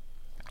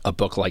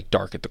book like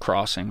Dark at the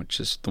Crossing, which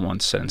is the one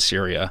set in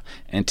Syria,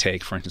 and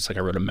take, for instance, like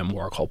I wrote a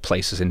memoir called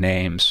Places and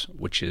Names,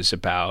 which is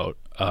about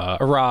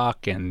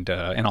Iraq and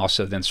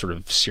also then sort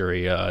of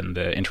Syria and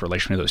the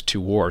interrelation of those two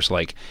wars.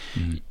 Like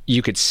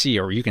you can see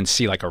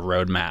like a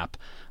roadmap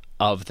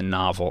of the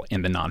novel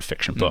in the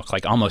nonfiction book,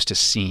 like almost as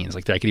scenes.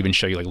 Like I could even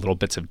show you like little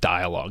bits of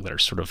dialogue that are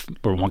sort of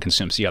where one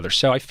consumes the other.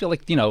 So I feel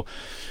like,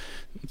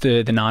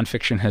 the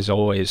nonfiction has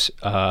always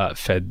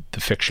fed the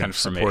fiction kind of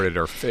for supported me.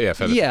 Or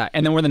fed yeah,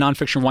 and then when the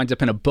nonfiction winds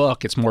up in a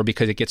book, it's more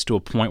because it gets to a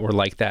point where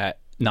like that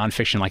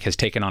nonfiction like has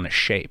taken on a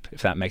shape,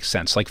 if that makes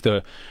sense. Like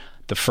the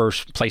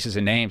first Places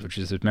and Names, which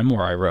is the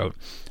memoir I wrote,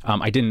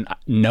 I didn't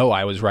know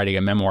I was writing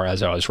a memoir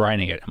as I was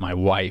writing it. My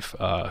wife,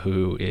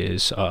 who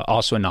is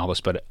also a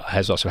novelist, but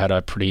has also had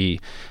a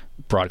pretty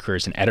broad career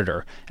as an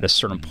editor, at a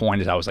certain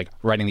point as I was like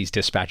writing these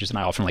dispatches, and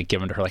I often like give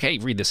them to her like, hey,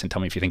 read this and tell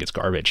me if you think it's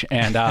garbage.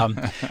 And and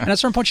at a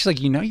certain point she's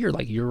like,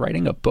 you're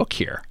writing a book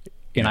here.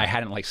 And I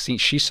hadn't like seen,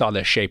 she saw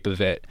the shape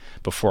of it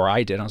before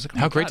I did. I was like,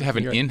 how great to have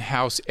an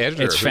in-house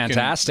editor. It's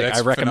fantastic.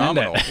 I recommend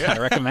phenomenal. it. I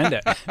recommend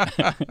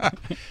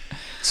it.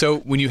 So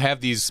when you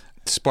have these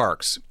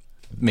sparks,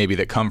 maybe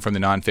that come from the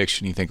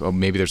nonfiction, you think, oh,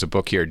 maybe there's a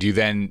book here. Do you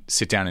then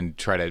sit down and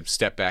try to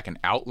step back and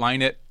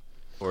outline it?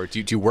 Or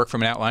do you work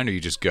from an outline, or you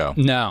just go?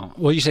 No.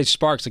 Well, you say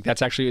sparks, like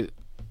that's actually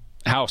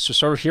how, so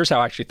sort of here's how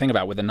I actually think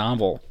about it with a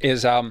novel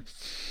is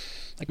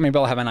like maybe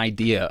I'll have an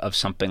idea of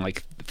something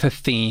like the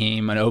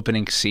theme, an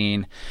opening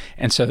scene.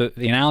 And so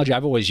the analogy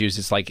I've always used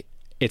is like,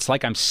 it's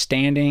like I'm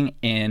standing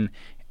in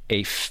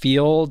a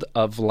field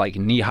of like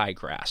knee-high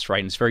grass, right?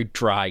 And it's very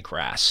dry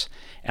grass.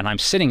 And I'm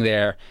sitting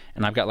there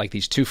and I've got like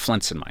these two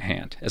flints in my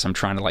hand as I'm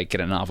trying to like get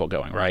a novel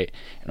going, right?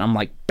 And I'm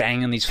like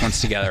banging these flints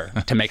together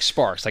to make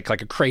sparks, like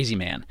a crazy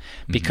man,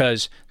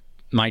 because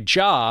my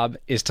job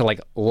is to like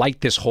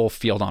light this whole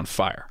field on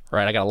fire,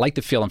 right? I got to light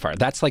the field on fire.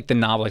 That's like the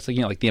novel. It's like,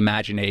 like the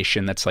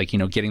imagination. That's like,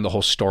 getting the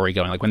whole story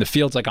going. Like when the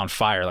field's like on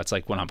fire, that's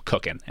like when I'm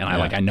cooking and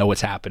I know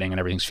what's happening and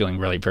everything's feeling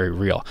really very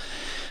real.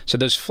 So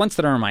those flints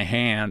that are in my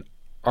hand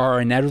are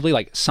inevitably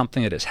like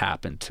something that has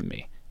happened to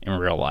me in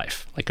real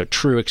life, like a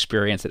true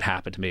experience that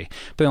happened to me.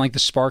 But then like the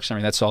sparks,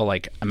 that's all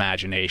like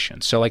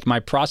imagination. So like my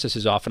process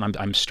is often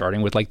I'm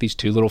starting with like these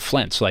two little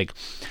flints, like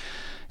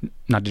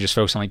not to just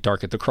focus on like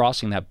Dark at the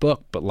Crossing, that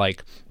book, but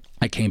like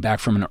I came back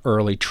from an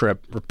early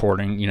trip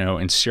reporting,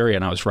 in Syria,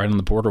 and I was right on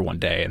the border one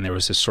day, and there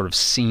was this sort of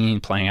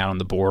scene playing out on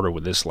the border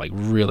with this like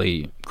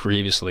really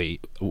grievously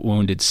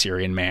wounded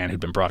Syrian man who'd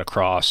been brought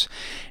across,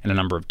 and a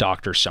number of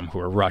doctors, some who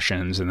were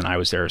Russians, and then I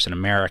was there as an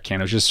American.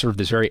 It was just sort of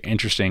this very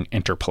interesting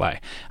interplay.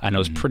 And it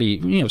was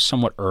pretty,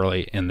 somewhat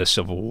early in the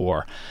Civil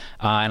War.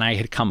 And I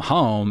had come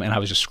home, and I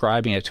was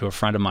describing it to a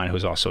friend of mine who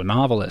was also a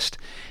novelist.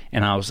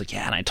 And I was like,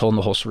 yeah, and I told him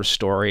the whole sort of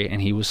story.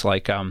 And he was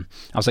like, I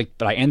was like,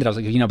 but I ended, I was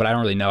like, but I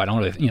don't really know. I don't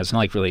really, it's not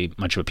like really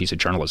much of a piece of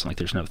journalism. Like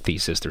there's no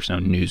thesis, there's no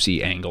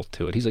newsy angle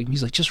to it. He's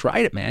like, just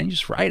write it, man. You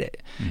just write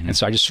it. And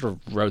so I just sort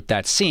of wrote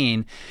that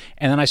scene.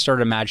 And then I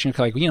started imagining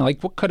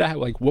like, what could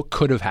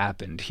have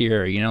happened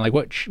here? Like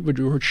what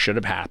should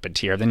have happened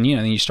here? Then,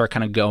 then you start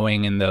kind of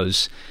going in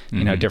those,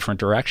 different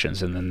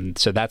directions. And then,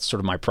 so that's sort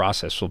of my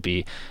process will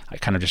be, I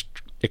kind of just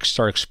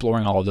start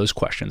exploring all of those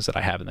questions that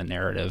I have in the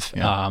narrative.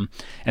 Yeah.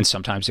 And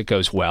sometimes it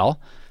goes well.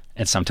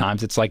 And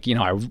sometimes it's like,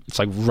 it's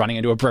like running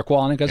into a brick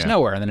wall and it goes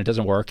nowhere, and then it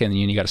doesn't work, and then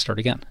you got to start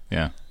again.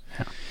 Yeah.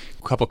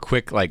 A couple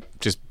quick, like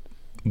just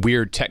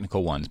weird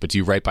technical ones, but do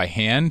you write by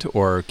hand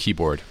or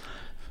keyboard?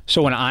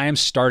 So when I am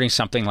starting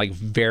something like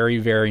very,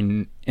 very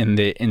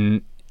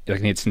in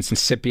like its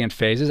incipient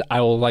phases,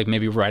 I will like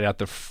maybe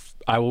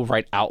I will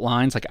write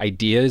outlines, like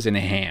ideas in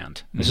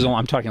hand. This is all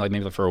I'm talking like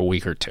maybe for a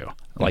week or two,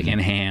 like in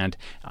hand.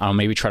 I'll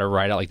maybe try to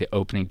write out like the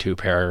opening 2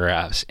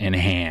 paragraphs in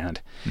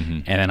hand.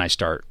 And then I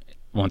start,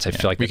 once I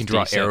feel like we can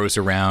draw arrows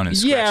around and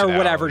scratch it out,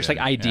 whatever, just like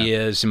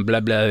ideas and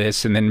blah, blah,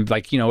 this. And then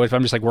like, if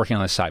I'm just like working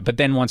on the side. But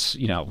then once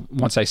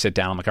I sit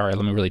down, I'm like, all right,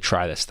 let me really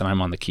try this. Then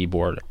I'm on the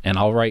keyboard and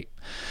I'll write,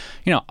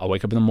 I'll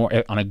wake up in the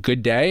morning on a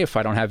good day if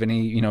I don't have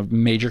any,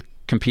 major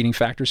competing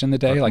factors in the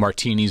day, like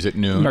martinis at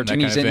noon,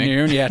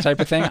 type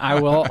of thing. I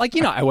will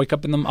I wake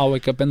up in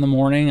the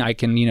morning. I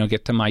can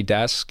get to my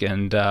desk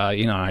and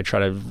I try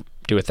to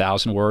do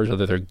 1,000 words,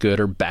 whether they're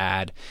good or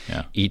bad,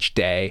 each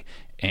day.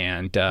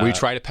 And will you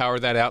try to power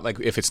that out? Like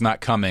if it's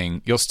not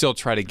coming, you'll still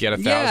try to get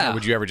 1,000? Or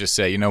would you ever just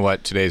say, you know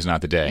what, today's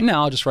not the day?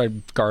 No, I'll just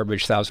write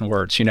garbage 1,000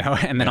 words,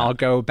 and then I'll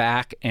go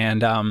back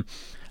and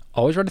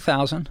always write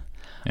 1,000.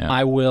 Yeah.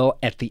 I will,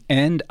 at the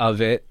end of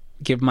it,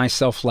 give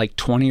myself like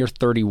 20 or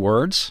 30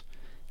 words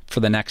for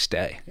the next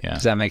day. Yeah.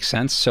 Does that make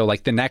sense? So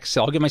like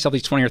I'll give myself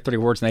these 20 or 30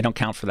 words and they don't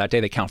count for that day,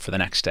 they count for the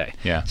next day.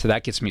 Yeah. So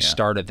that gets me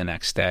started the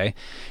next day.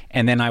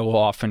 And then I will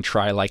often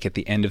try like at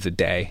the end of the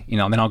day,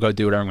 and then I'll go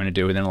do whatever I'm going to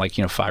do. And then like,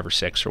 5 or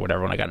 6 or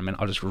whatever, when I got a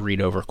minute, I'll just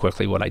read over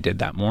quickly what I did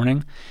that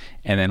morning.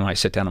 And then when I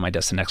sit down at my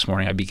desk the next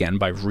morning, I begin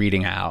by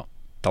reading out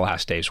the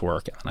last day's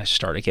work and I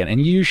start again.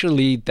 And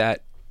usually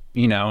that,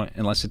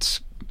 unless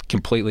it's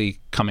completely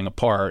coming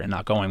apart and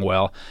not going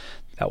well,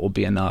 that will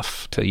be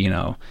enough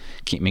to,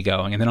 keep me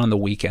going. And then on the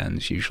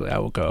weekends, usually I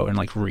will go and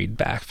like read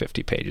back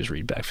 50 pages,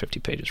 read back 50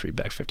 pages, read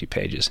back 50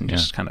 pages, and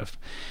just kind of.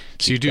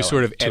 So you do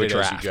sort of edit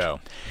as you go.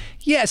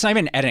 Yeah, it's not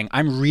even editing.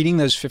 I'm reading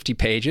those 50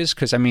 pages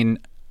because I don't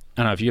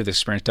know if you have this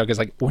experience, Doug, is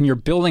like when you're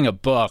building a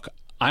book,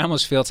 I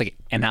almost feel it's like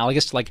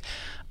analogous to like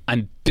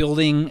I'm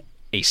building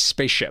a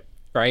spaceship.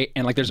 Right.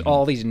 And like there's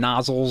all these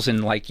nozzles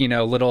and like,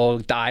 little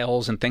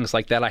dials and things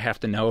like that I have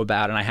to know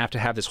about. And I have to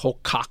have this whole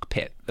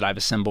cockpit that I've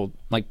assembled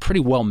like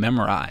pretty well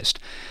memorized,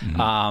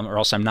 or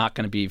else I'm not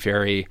going to be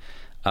very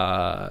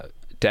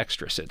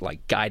dexterous at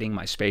like guiding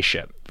my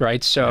spaceship.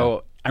 Right.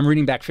 So I'm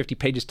reading back 50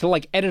 pages to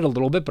like edit a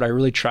little bit, but I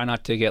really try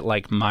not to get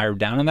like mired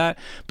down in that.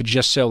 But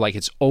just so like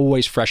it's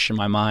always fresh in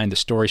my mind, the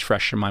story's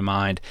fresh in my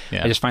mind.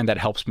 Yeah. I just find that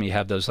helps me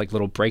have those like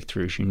little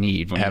breakthroughs you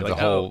need when have you're like,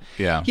 the whole,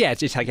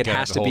 it's just like it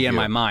has to be in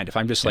my mind. If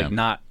I'm just like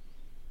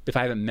if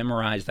I haven't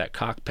memorized that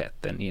cockpit,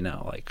 then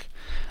like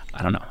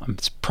I don't know,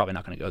 it's probably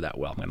not going to go that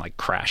well. I'm going to like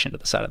crash into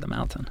the side of the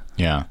mountain.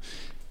 Yeah.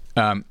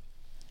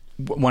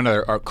 One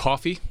other,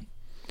 coffee.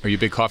 Are you a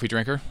big coffee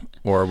drinker?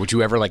 Or would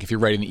you ever, like, if you're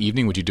writing in the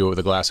evening, would you do it with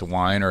a glass of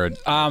wine or a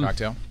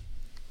cocktail?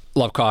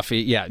 Love coffee.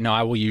 Yeah. No,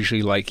 I will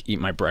usually, like, eat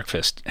my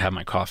breakfast, have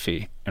my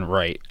coffee, and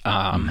write.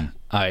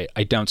 I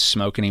don't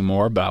smoke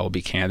anymore, but I will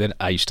be candid.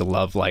 I used to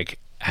love, like,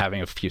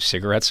 having a few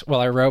cigarettes while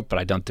I wrote, but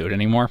I don't do it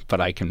anymore.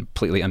 But I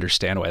completely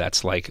understand why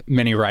that's, like,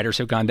 many writers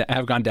have gone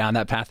down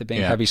that path of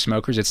being heavy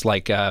smokers. It's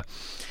like...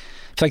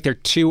 it's like there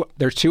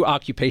are two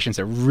occupations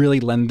that really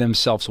lend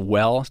themselves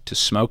well to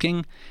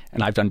smoking,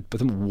 and I've done with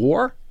them.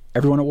 War.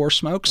 Everyone at war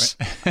smokes.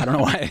 Right. I don't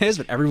know why it is,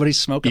 but everybody's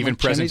smoking. Even like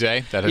present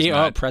chimneys. day? That is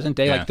not... present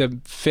day. Like the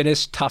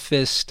fittest,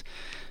 toughest,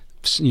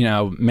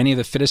 many of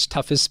the fittest,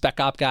 toughest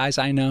spec op guys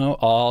I know,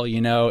 all,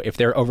 if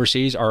they're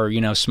overseas are,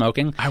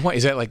 smoking.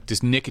 Is that like,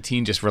 does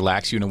nicotine just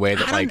relax you in a way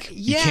that like,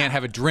 you can't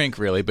have a drink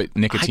really, but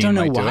nicotine I don't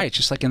know might why. do it? It's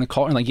just like in the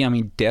culture,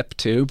 like, dip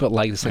too, but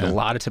like, it's like a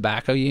lot of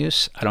tobacco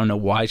use. I don't know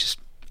why. It's just,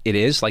 it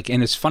is like,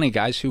 and it's funny,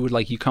 guys who would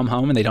like, you come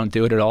home and they don't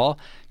do it at all,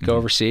 go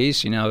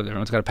overseas,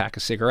 everyone's got a pack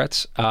of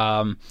cigarettes.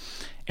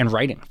 And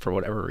writing for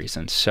whatever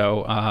reason.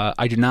 So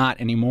I do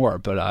not anymore,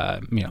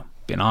 but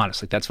being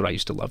honest, like that's what I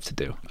used to love to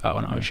do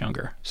when I was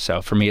younger.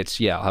 So for me, it's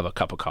I'll have a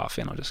cup of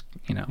coffee and I'll just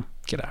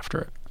get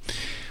after it.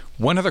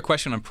 One other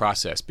question on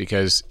process,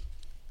 because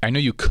I know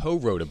you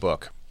co-wrote a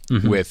book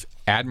with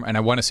and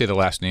I want to say the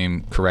last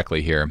name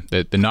correctly here.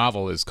 The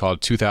novel is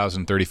called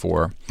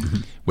 2034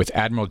 with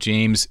Admiral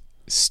James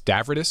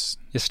Stavridis.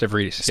 Yes,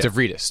 Stavridis.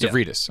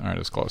 Stavridis. All right, it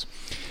was close.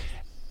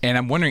 And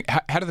I'm wondering,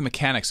 how do the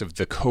mechanics of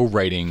the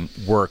co-writing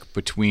work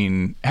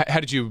between... How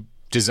did you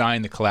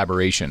design the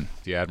collaboration,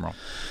 the Admiral?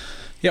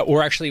 Yeah,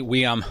 we're actually...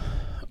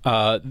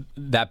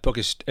 that book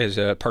is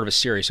a part of a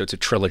series, so it's a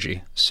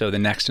trilogy. So the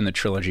next in the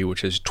trilogy,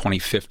 which is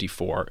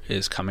 2054,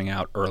 is coming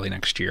out early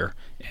next year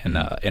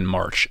in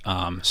March.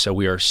 So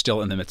we are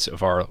still in the midst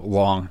of our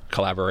long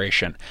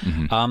collaboration.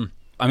 The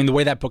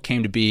way that book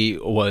came to be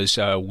was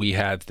we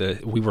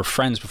were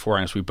friends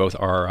beforehand, so we both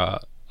are...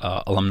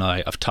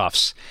 alumni of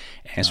Tufts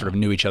and sort of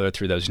knew each other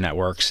through those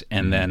networks.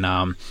 And then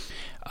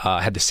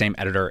had the same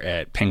editor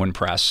at Penguin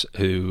Press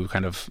who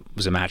kind of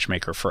was a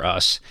matchmaker for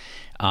us.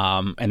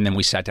 And then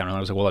we sat down and I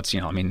was like, well, let's,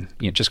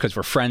 just because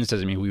we're friends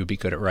doesn't mean we would be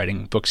good at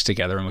writing books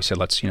together. And we said,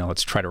 let's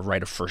try to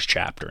write a first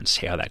chapter and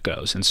see how that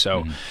goes. And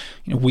so,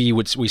 we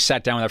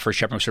sat down with that first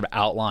chapter and we sort of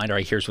outlined, all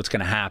right, here's what's going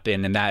to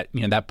happen. And that,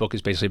 that book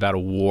is basically about a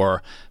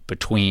war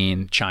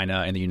between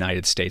China and the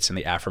United States in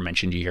the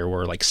aforementioned year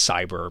where like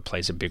cyber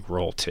plays a big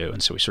role too.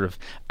 And so we sort of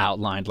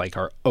outlined like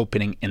our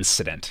opening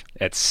incident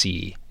at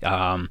sea.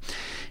 And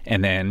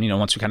then,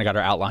 once we kind of got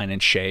our outline in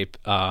shape,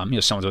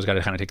 someone's always got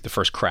to kind of take the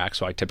first crack.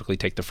 So I typically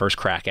take the first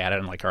crack at it.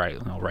 I'm like, all right,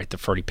 I'll write the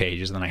 30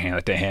 pages and then I hand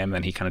it to him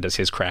and he kind of does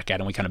his crack at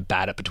it and we kind of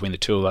bat it between the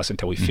two of us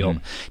until we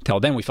felt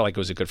like it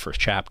was a good first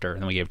chapter.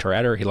 And then we gave it to our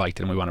editor, he liked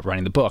it, and we wound up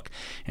writing the book.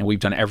 And we've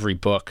done every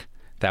book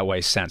that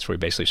way since, where we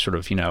basically sort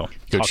of,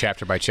 go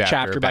chapter by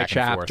chapter,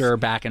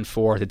 back and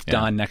forth. It's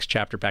done. Next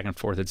chapter, back and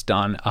forth. It's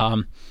done.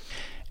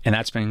 And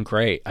that's been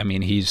great. I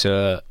mean, he's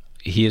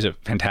he is a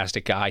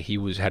fantastic guy. He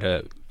had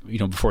a,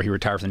 before he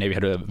retired from the Navy,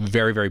 had a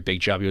very, very big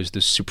job. He was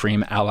the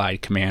Supreme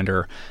Allied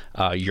Commander,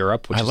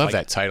 Europe. Which I love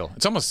that title.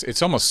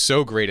 It's almost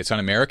so great it's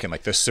un-American,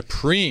 like the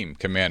Supreme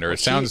Commander. It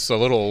sounds a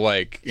little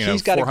like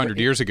 400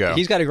 years ago.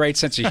 He's got a great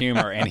sense of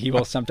humor, and he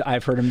will.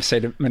 I've heard him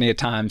say many a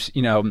times,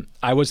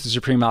 I was the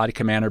Supreme Allied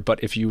Commander,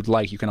 but if you would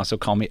like, you can also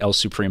call me El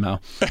Supremo.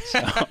 So.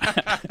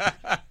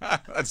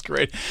 That's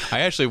great. I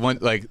actually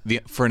want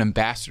for an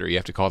ambassador, you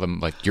have to call them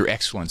like Your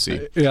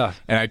Excellency. Yeah.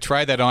 And I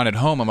tried that on at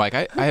home. I'm like,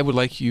 I would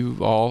like you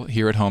all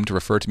here at home to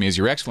refer to me as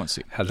Your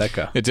Excellency. How'd that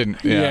go? It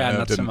didn't.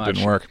 Not so much.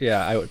 Didn't work.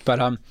 Yeah, I would.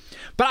 But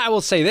I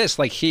will say this: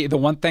 like the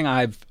one thing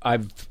I've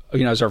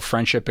as our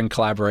friendship and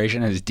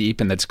collaboration is deep,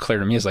 and that's clear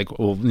to me is like,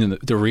 well,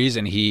 the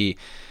reason he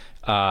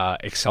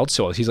excelled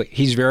so well is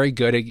he's very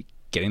good at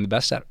getting the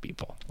best out of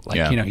people.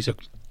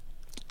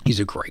 He's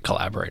a great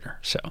collaborator.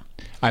 So.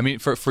 I mean,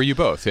 for you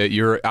both,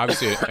 you're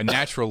obviously a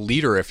natural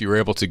leader if you were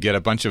able to get a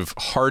bunch of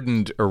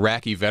hardened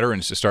Iraqi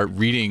veterans to start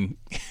reading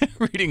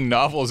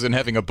novels and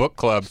having a book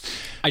club.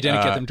 I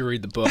didn't get them to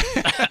read the book.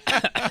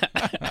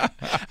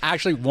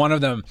 Actually, one of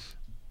them,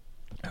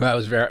 who I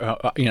was very,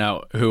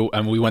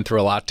 we went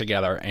through a lot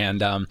together,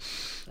 and have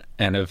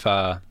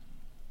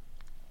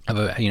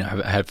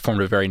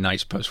formed a very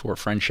nice post-war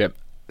friendship.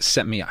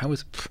 Sent me, I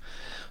was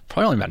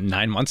probably only about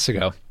 9 months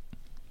ago,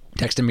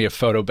 texted me a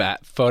photo,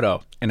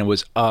 and it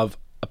was of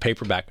a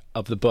paperback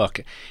of the book,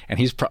 and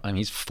he's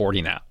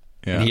 40 now,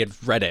 and he had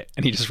read it,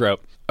 and he just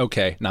wrote,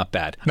 "Okay, not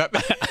bad." Not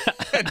bad.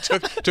 It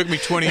took me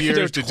 20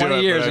 years to do it.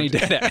 20 years, and he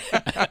did it.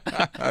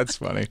 That's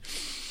funny.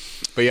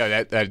 But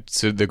yeah,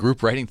 so the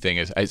group writing thing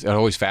it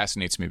always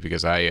fascinates me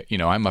because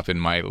I'm up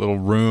in my little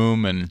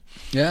room and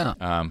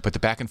but the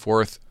back and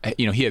forth,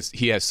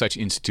 he has such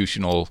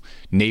institutional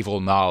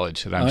naval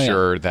knowledge that I'm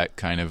sure that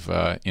kind of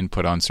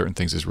input on certain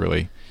things is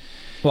really.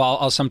 Well,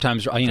 I'll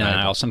sometimes,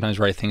 I'll sometimes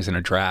write things in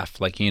a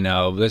draft, like,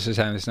 this is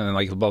something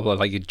like blah, blah,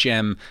 like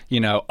Jim,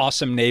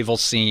 awesome naval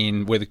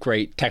scene with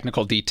great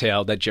technical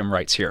detail that Jim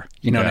writes here.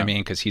 You know what I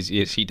mean? Because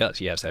he does.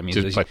 He has that. I mean,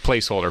 just like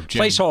placeholder.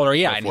 Jim, placeholder,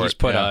 yeah. And he's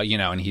put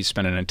and he's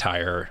spent an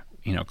entire,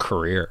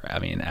 career,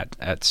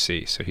 at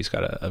sea. So he's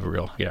got a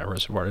real,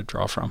 reservoir to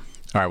draw from.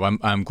 All right. Well,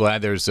 I'm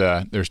glad there's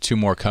 2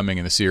 more coming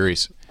in the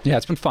series. Yeah,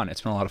 it's been fun.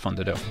 It's been a lot of fun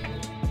to do.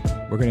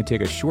 We're going to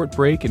take a short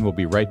break and we'll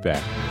be right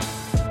back.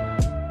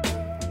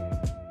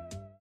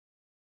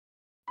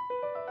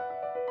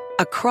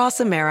 Across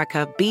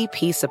America,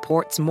 BP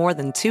supports more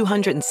than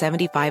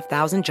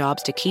 275,000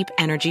 jobs to keep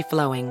energy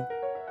flowing.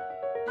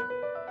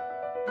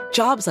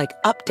 Jobs like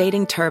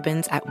updating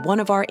turbines at one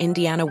of our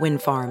Indiana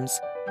wind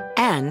farms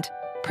and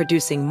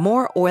producing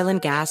more oil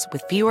and gas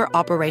with fewer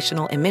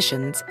operational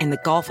emissions in the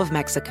Gulf of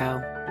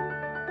Mexico.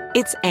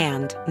 It's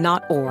and,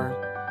 not or.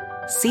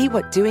 See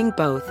what doing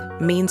both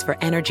means for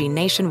energy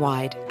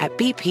nationwide at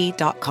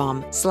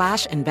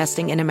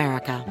bp.com/investing in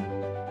America.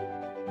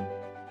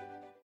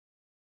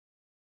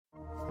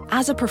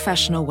 As a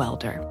professional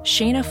welder,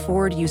 Shayna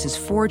Ford uses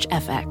Forge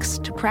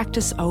FX to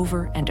practice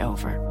over and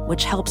over,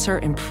 which helps her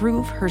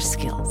improve her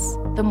skills.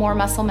 The more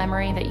muscle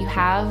memory that you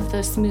have,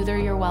 the smoother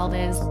your weld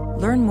is.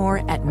 Learn more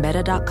at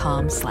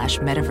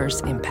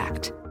meta.com/metaverse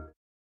impact.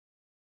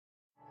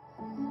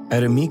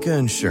 At Amica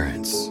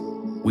Insurance,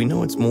 we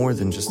know it's more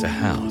than just a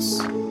house.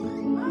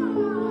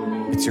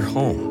 It's your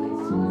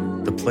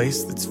home, the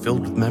place that's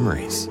filled with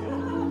memories.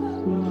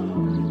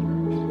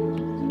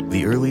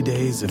 The early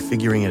days of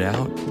figuring it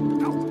out,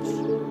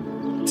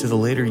 to the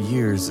later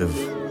years of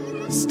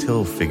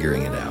still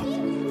figuring it out.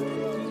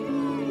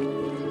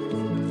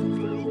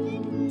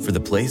 For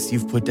the place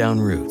you've put down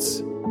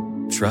roots,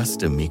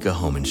 trust Amica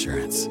Home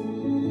Insurance.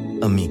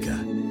 Amica,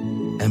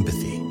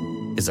 empathy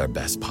is our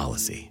best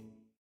policy.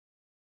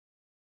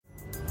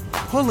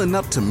 Pulling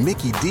up to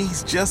Mickey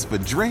D's just for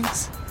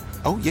drinks?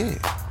 Oh yeah,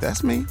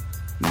 that's me.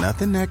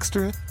 Nothing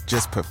extra,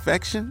 just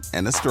perfection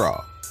and a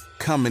straw.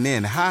 Coming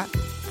in hot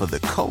for the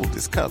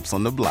coldest cups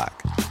on the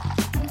block.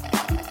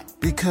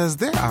 Because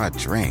there are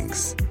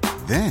drinks.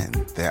 Then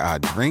there are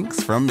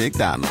drinks from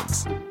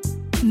McDonald's.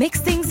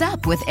 Mix things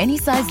up with any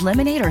size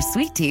lemonade or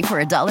sweet tea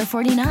for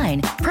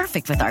 $1.49.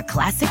 Perfect with our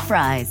classic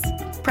fries.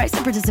 Price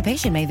and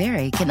participation may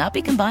vary. Cannot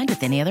be combined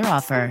with any other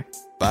offer.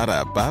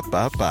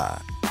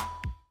 Ba-da-ba-ba-ba.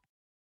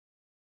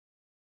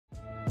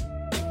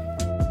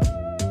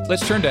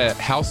 Let's turn to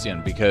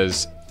Halcyon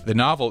because the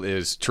novel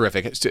is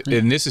terrific.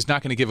 And this is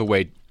not going to give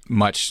away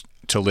much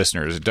to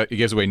listeners. It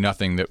gives away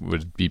nothing that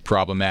would be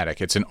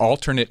problematic. It's an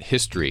alternate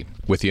history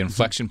with the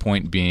inflection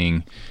point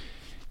being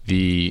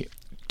the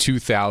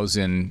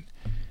 2000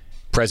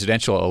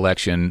 presidential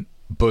election,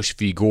 Bush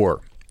v.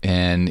 Gore.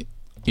 And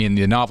in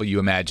the novel, you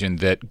imagine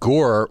that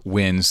Gore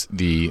wins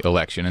the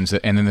election. And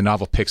then the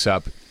novel picks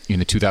up in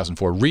the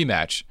 2004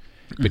 rematch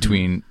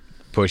between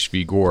Bush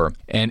v. Gore.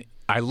 And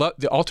I love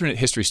the alternate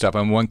history stuff.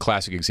 And one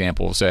classic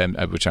example,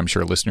 which I'm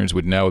sure listeners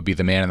would know, would be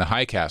The Man in the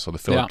High Castle, the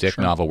Philip Dick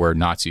novel where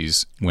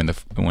Nazis win the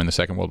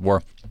Second World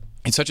War.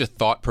 It's such a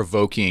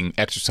thought-provoking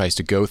exercise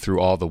to go through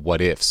all the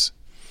what-ifs.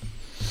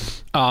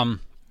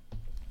 And,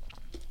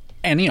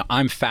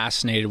 I'm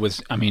fascinated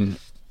with,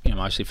 I'm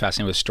obviously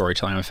fascinated with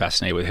storytelling. I'm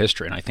fascinated with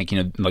history, and I think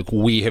like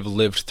we have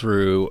lived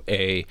through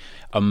a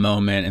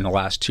moment in the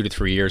last 2 to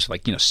 3 years,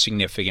 like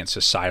significant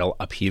societal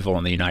upheaval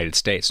in the United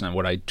States. And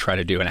what I try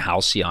to do in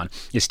Halcyon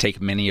is take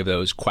many of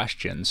those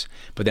questions,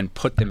 but then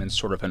put them in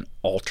sort of an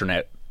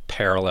alternate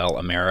parallel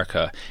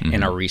America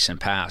in our recent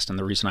past. And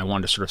the reason I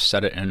wanted to sort of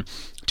set it in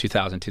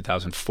 2000,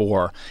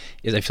 2004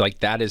 is I feel like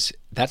that's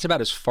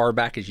about as far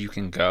back as you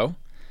can go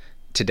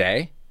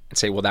today and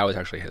say, well, that was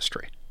actually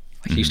history.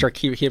 Like you start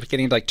keep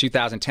getting to like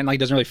 2010, like it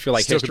doesn't really feel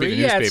like still history.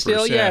 It's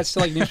still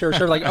like newspapers.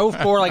 Sort of like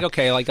 04, like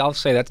okay, like I'll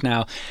say that's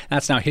now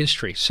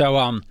history.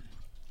 So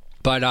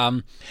but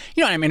I'm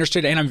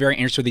interested, and I'm very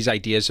interested in these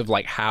ideas of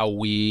like how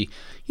we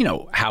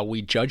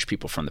judge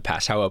people from the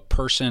past, how a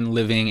person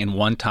living in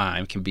one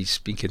time can be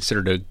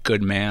considered a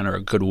good man or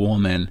a good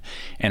woman,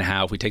 and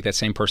how if we take that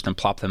same person and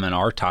plop them in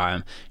our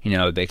time,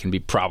 they can be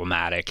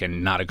problematic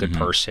and not a good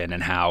person,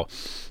 and how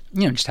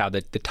just how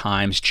the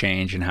times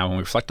change and how when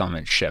we reflect on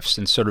it, it shifts.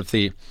 And sort of so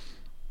we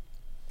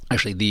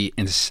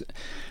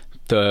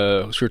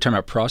were talking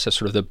about process,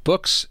 sort of the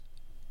book's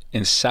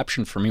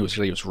inception for me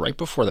was right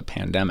before the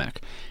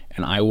pandemic.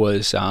 And I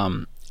was,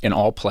 in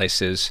all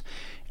places,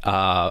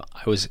 I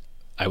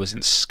was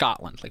in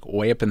Scotland, like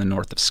way up in the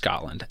north of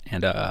Scotland,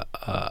 and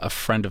a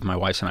friend of my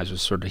wife's and I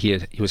was sort of he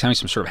had been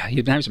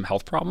having some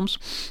health problems,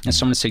 and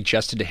someone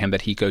suggested to him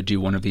that he go do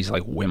one of these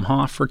like Wim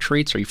Hof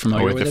retreats. Are you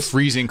familiar with the this?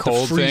 Freezing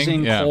cold thing? The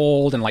freezing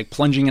cold and like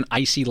plunging in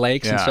icy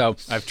lakes. Yeah. And so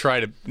I've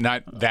tried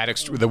not that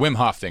the Wim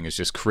Hof thing is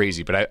just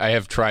crazy, but I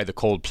have tried the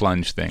cold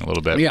plunge thing a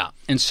little bit. Yeah,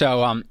 and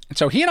so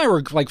he and I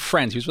were like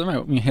friends. He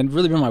had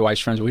really been my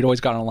wife's friends. We'd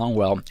always gotten along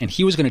well, and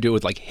he was going to do it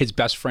with like his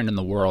best friend in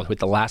the world, who at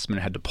the last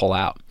minute had to pull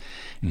out.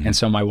 And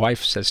so my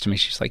wife says to me,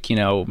 she's like, you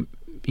know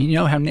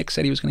how Nick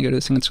said he was going to go to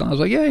this thing in Scotland? I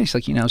was like, yeah. He's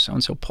like,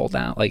 so-and-so pulled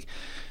out. Like,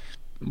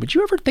 would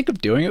you ever think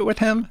of doing it with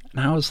him?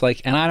 And I was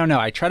like, and I don't know.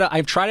 I've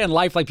tried it in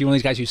life, like be one of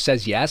these guys who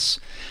says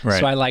yes. Right.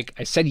 So I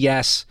said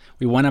yes.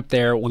 We went up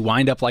there. We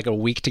wind up like a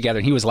week together.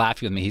 And he was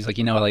laughing with me. He's like,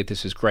 like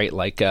this is great.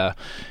 Like, we're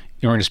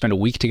going to spend a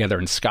week together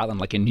in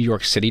Scotland, like in New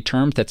York City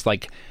terms. That's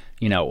like,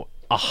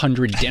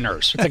 100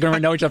 dinners. It's like we're going to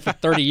know each other for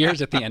 30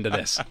 years at the end of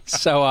this.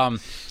 So,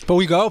 but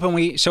we go up and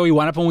we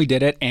went up and we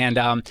did it. And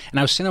I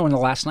was sitting there one of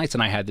the last nights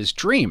and I had this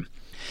dream.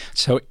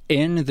 So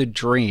in the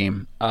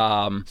dream,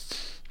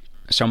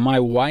 so my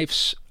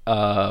wife's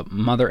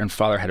mother and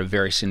father had a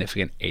very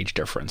significant age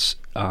difference.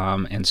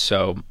 And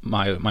so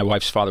my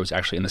wife's father was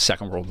actually in the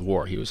Second World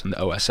War. He was in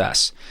the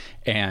OSS.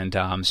 And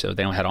so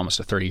they only had almost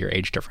a 30-year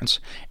age difference.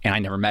 And I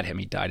never met him.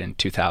 He died in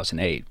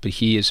 2008. But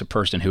he is a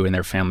person who in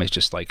their family is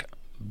just like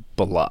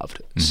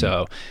beloved.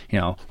 So,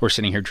 we're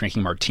sitting here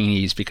drinking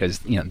martinis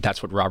because,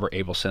 that's what Robert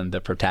Abelson, the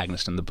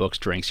protagonist in the books,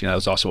 drinks. That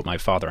was also what my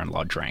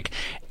father-in-law drank.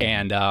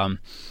 And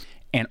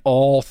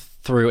all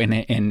through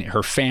in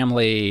her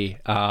family,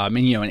 and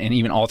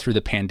even all through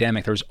the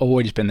pandemic, there's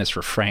always been this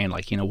refrain,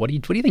 like, what do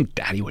you think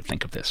Daddy would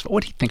think of this? What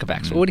would he think of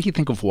X? What would he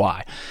think of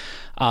Y?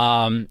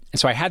 And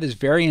so I had this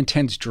very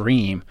intense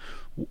dream,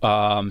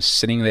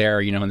 sitting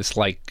there, in this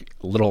like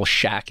little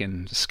shack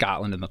in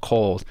Scotland in the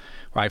cold,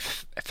 where I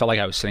felt like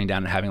I was sitting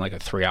down and having like a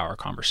 3-hour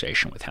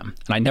conversation with him.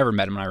 And I never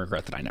met him, and I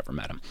regret that I never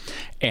met him.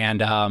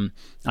 And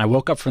I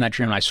woke up from that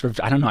dream,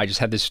 and I just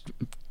had this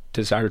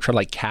desire to try to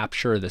like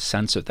capture the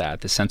sense of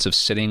that, the sense of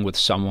sitting with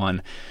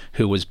someone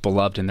who was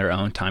beloved in their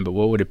own time, but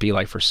what would it be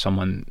like for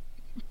someone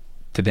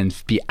to then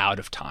be out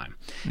of time?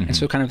 And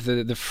so kind of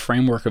the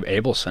framework of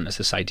Abelson is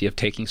this idea of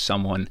taking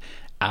someone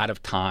out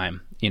of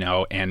time,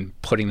 and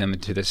putting them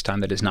into this time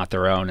that is not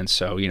their own. And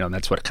so,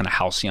 that's what kind of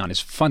Halcyon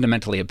is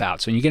fundamentally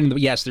about. So when you get into,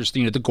 yes, there's,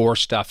 the gore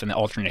stuff and the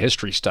alternate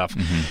history stuff,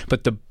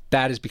 but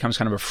that becomes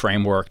kind of a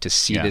framework to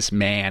see this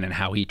man and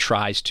how he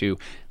tries to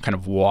kind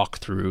of walk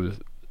through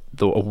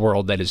a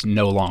world that is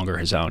no longer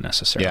his own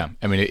necessarily. Yeah.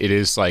 I mean, it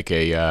is like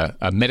a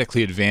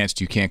medically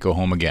advanced, you can't go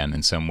home again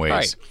in some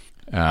ways.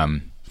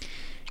 Right.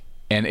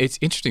 And it's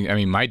interesting. I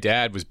mean, my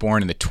dad was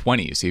born in the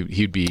 1920s.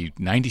 He'd be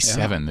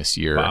 97 this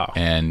year. Wow.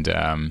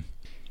 And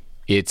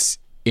it's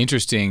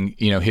interesting,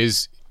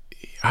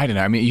 I don't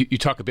know. I mean, you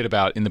talk a bit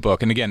about in the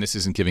book, and again, this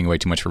isn't giving away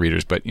too much for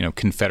readers, but,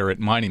 Confederate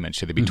monuments,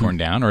 should they be torn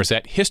down? Or is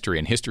that history?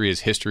 And history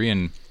is history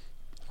and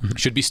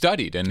should be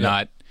studied and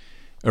not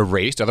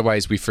erased.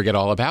 Otherwise, we forget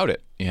all about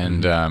it.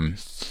 And,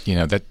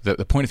 that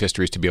the point of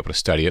history is to be able to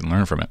study it and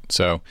learn from it.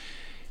 So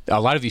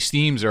a lot of these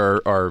themes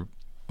are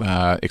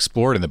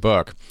explored in the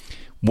book.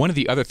 One of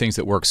the other things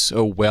that works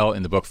so well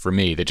in the book for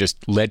me that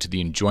just led to the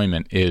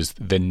enjoyment is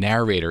the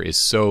narrator is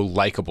so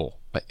likable,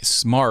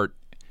 smart,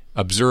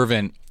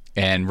 observant,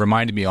 and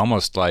reminded me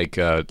almost like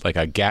a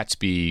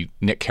Gatsby,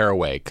 Nick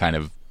Carraway kind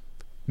of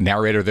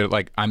narrator that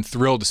like, I'm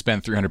thrilled to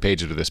spend 300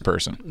 pages with this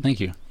person. Thank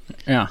you.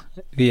 Yeah.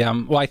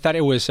 Well, I thought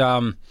it was,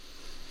 so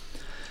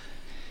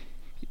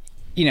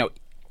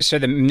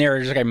the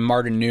narrator's a guy,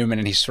 Martin Newman,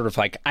 and he's sort of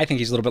like, I think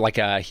he's a little bit like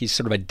he's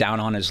sort of a down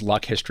on his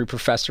luck history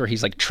professor.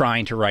 He's like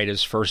trying to write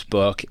his first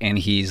book, and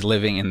he's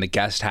living in the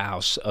guest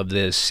house of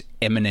this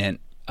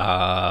eminent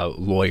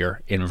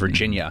lawyer in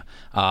Virginia,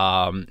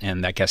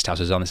 and that guest house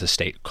is on this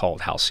estate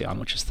called Halcyon,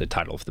 which is the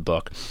title of the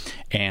book.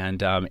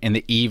 And in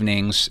the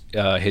evenings,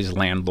 his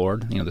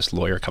landlord, this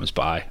lawyer, comes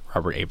by,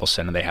 Robert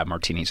Abelson, and they have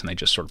martinis and they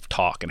just sort of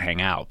talk and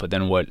hang out. But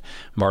then what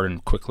Martin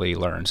quickly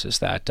learns is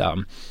that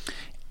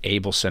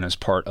Abelson is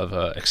part of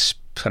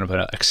kind of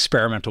an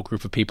experimental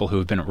group of people who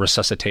have been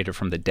resuscitated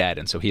from the dead.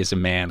 And so he is a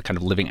man kind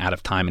of living out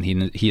of time,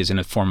 and he is in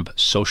a form of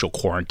social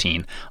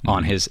quarantine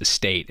on his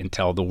estate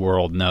until the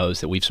world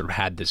knows that we've sort of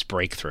had this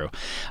breakthrough.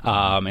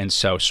 And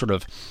so sort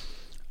of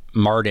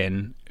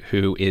Martin,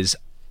 who is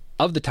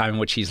of the time in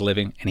which he's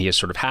living, and he is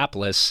sort of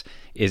hapless,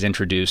 is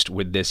introduced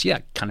with this,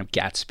 kind of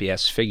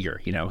Gatsby-esque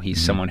figure.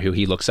 He's someone who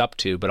he looks up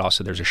to, but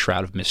also there's a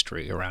shroud of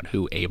mystery around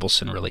who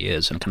Abelson really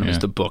is. And kind of as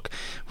the book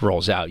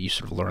rolls out, you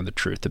sort of learn the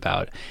truth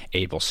about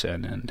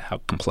Abelson and how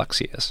complex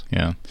he is.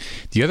 Yeah.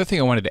 The other thing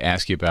I wanted to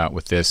ask you about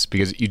with this,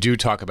 because you do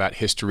talk about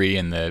history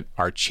and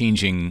our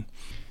changing,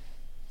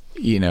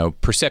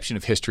 perception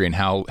of history and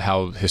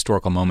how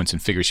historical moments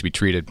and figures should be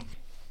treated.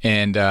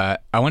 And I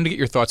wanted to get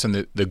your thoughts on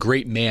the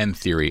great man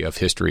theory of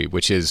history,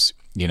 which is,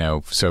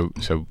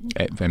 listeners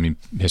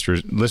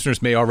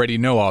may already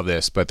know all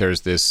this, but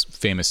there's this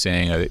famous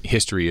saying that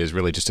history is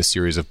really just a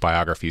series of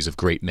biographies of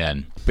great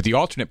men. But the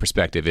alternate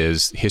perspective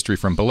is history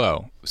from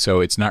below. So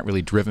it's not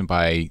really driven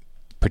by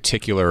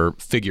particular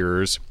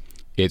figures.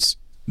 It's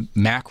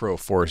macro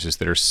forces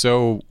that are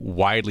so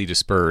widely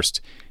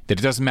dispersed that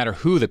it doesn't matter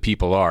who the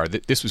people are,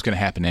 that this was going to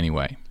happen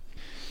anyway.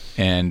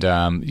 And,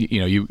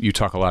 you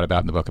talk a lot about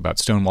in the book about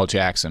Stonewall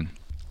Jackson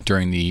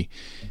during the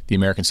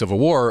American Civil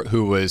War,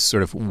 who was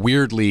sort of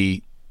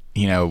weirdly,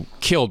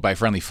 killed by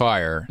friendly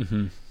fire.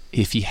 Mm-hmm.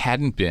 If he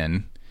hadn't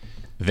been,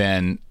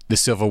 then the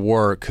Civil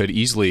War could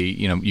easily,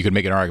 you could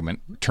make an argument,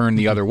 turn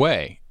the other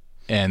way.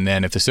 And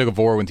then if the Civil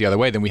War went the other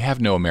way, then we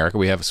have no America.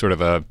 We have sort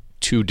of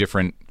two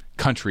different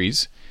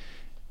countries,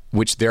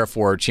 which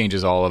therefore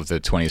changes all of the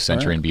 20th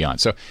century and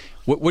beyond. So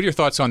what are your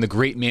thoughts on the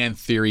great man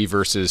theory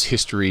versus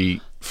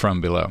history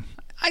from below?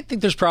 I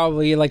think there's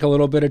probably like a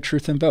little bit of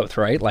truth in both,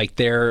 right? Like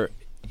there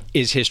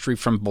is history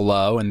from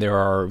below, and there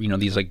are,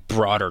 these like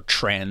broader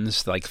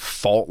trends, like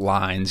fault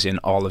lines in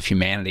all of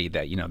humanity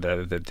that,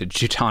 the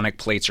tectonic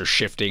plates are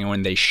shifting, and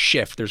when they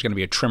shift, there's going to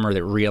be a tremor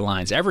that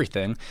realigns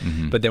everything.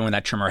 Mm-hmm. But then when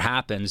that tremor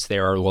happens,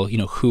 there are,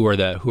 who are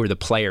the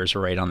players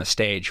right on the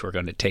stage who are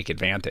going to take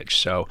advantage?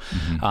 So,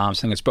 so I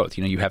think it's both.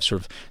 You have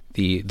sort of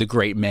the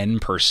great men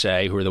per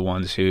se, who are the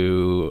ones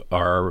who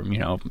are,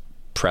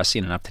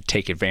 pressing enough to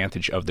take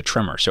advantage of the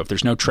tremor. So if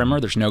there's no tremor,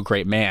 there's no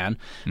great man.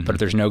 Mm-hmm. But if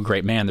there's no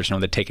great man, there's no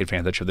one to take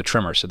advantage of the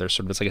tremor. So there's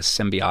sort of, it's like a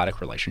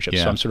symbiotic relationship.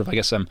 Yeah. So I'm sort of, I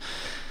guess I'm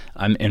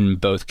in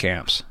both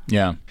camps.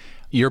 Yeah.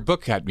 Your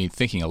book got me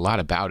thinking a lot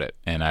about it.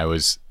 And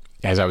as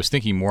I was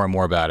thinking more and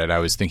more about it, I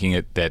was thinking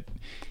that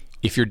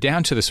if you're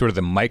down to the sort of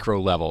the micro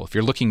level, if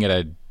you're looking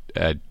at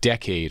a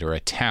decade or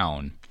a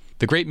town,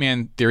 the great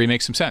man theory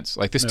makes some sense.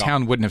 Like this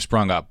town wouldn't have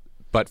sprung up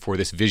but for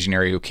this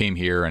visionary who came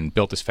here and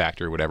built this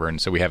factory or whatever, and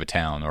so we have a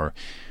town. Or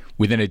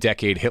within a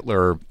decade,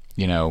 Hitler,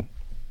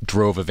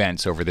 drove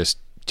events over this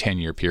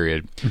 10-year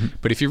period. Mm-hmm.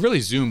 But if you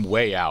really zoom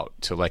way out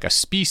to like a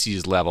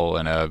species level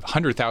and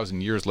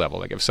 100,000 years level,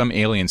 like if some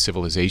alien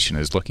civilization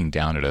is looking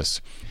down at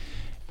us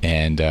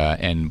and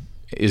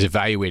is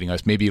evaluating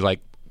us, maybe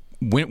like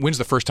when's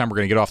the first time we're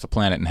going to get off the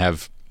planet and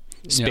have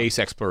space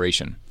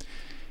exploration?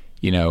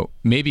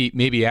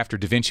 Maybe after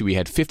Da Vinci, we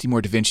had 50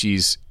 more Da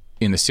Vinci's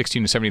in the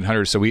 16 to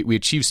 1700s, so we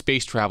achieved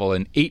space travel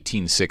in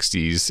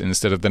 1860s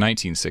instead of the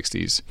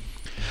 1960s.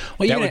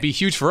 Well, that would be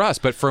huge for us,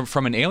 but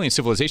from an alien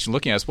civilization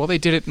looking at us, well, they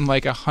did it in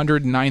like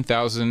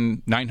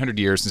 109,900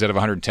 years instead of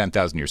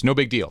 110,000 years. No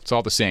big deal. It's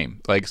all the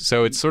same. Like,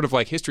 so it's sort of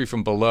like history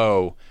from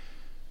below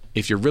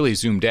if you're really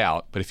zoomed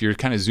out, but if you're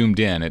kind of zoomed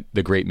in,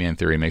 the great man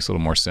theory makes a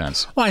little more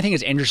sense. Well, I think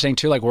it's interesting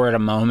too. Like we're at a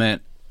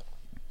moment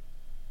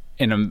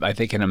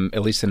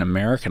at least in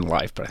American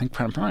life, but I think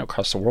probably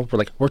across the world,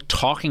 we're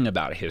talking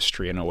about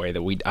history in a way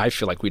that I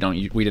feel like we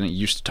didn't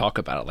used to talk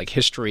about it. Like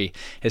history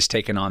has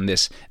taken on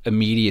this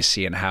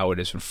immediacy in how it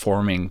is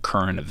informing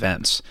current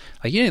events.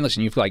 Like,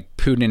 listen, you've like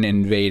Putin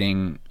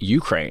invading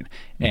Ukraine,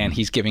 and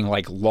he's giving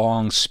like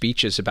long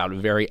speeches about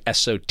very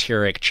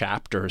esoteric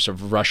chapters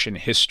of Russian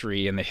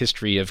history and the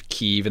history of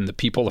Kyiv and the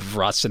people of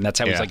Rus, and that's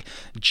how he's like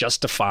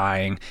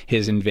justifying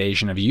his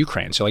invasion of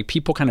Ukraine. So like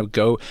people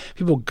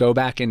go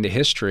back into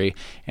history,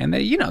 and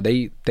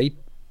they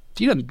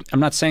I'm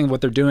not saying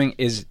what they're doing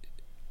is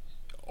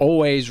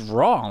always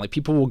wrong. Like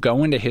people will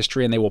go into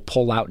history and they will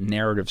pull out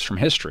narratives from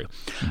history.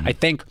 Mm-hmm. I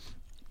think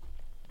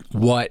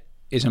what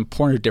is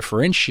important to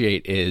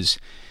differentiate is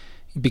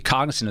be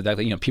cognizant of that.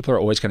 People are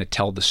always going to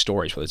tell the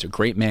stories, whether it's a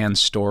great man's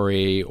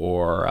story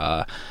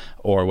or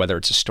whether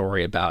it's a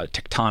story about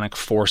tectonic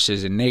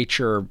forces in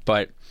nature.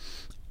 But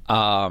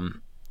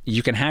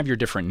you can have your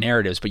different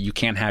narratives, but you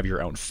can't have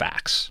your own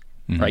facts,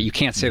 right? You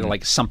can't say that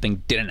like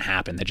something didn't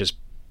happen, that just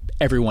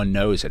everyone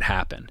knows it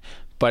happened.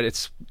 but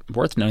it's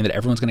worth knowing that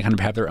everyone's going to kind of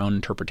have their own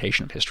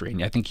interpretation of history.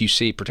 And I think you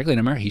see, particularly in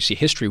America, you see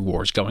history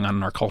wars going on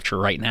in our culture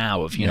right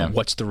now of, you know,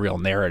 what's the real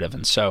narrative.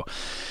 And so,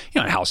 you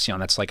know, at Halcyon,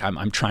 that's like,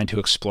 I'm trying to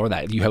explore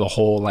that. You have a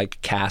whole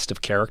like cast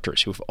of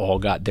characters who've all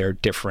got their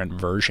different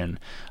version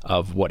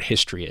of what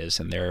history is.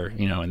 And they're,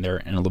 you know, and they're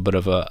in a little bit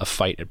of a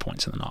fight at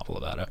points in the novel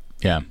about it.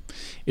 Yeah.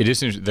 It is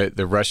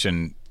the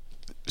Russian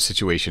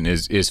situation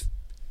is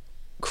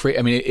crazy.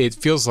 I mean, it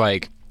feels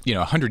like, you know,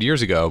 100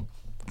 years ago,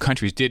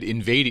 countries did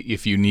invade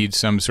if you need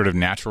some sort of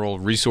natural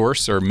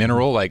resource or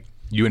mineral, like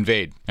you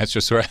invade. That's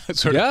just sort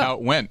of how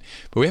it went.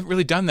 But we haven't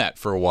really done that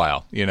for a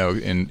while, you know,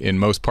 in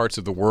most parts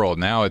of the world.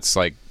 Now it's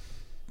like,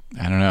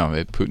 I don't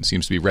know, Putin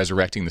seems to be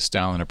resurrecting the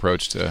Stalin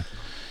approach to.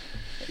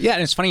 Yeah,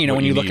 and it's funny, you know,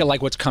 when you look at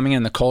like what's coming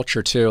in the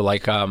culture too,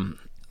 like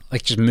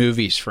just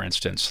movies, for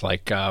instance,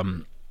 like I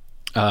don't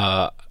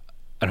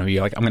know,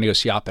 you're like, I'm going to go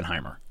see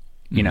Oppenheimer.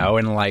 You know,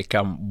 and like,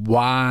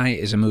 why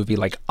is a movie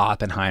like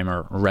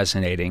Oppenheimer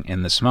resonating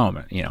in this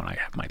moment? You know, and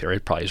my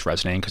theory probably is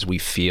resonating because we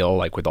feel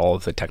like with all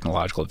of the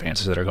technological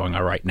advances that are going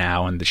on right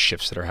now and the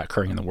shifts that are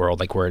occurring in the world,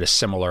 like we're at a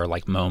similar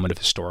like moment of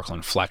historical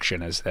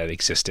inflection as that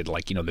existed,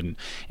 like, you know,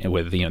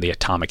 with, you know, the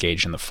atomic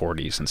age in the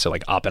 40s. And so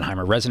like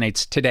Oppenheimer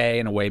resonates today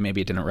in a way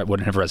maybe it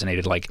wouldn't have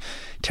resonated like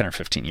 10 or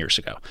 15 years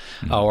ago.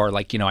 Or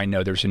like, you know, I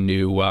know there's a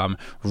new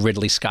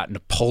Ridley Scott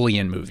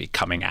Napoleon movie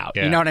coming out.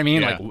 You know what I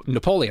mean? Like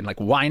Napoleon, like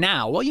why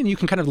now? Well, you know, you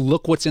can kind of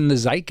look what's in the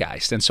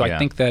zeitgeist. And so I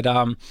think that,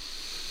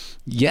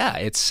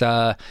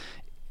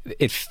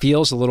 it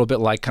feels a little bit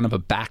like kind of a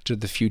back to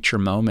the future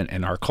moment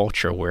in our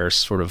culture where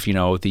sort of, you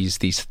know, these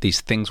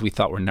things we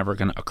thought were never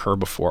going to occur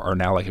before are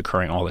now like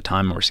occurring all the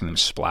time. And we're seeing them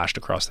splashed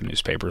across the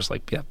newspapers,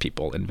 like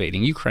people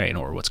invading Ukraine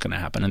or what's going to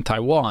happen in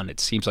Taiwan. It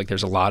seems like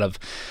there's a lot of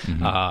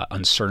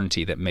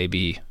uncertainty that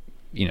maybe,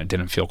 you know,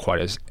 didn't feel quite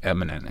as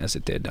eminent as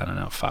it did, I don't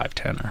know, 5,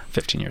 10, or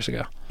 15 years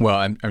ago. Well,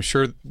 I'm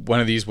sure one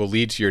of these will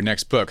lead to your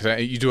next book.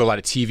 You do a lot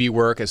of TV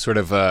work as sort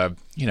of a,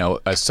 you know,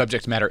 a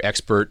subject matter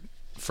expert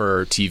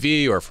for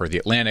TV or for The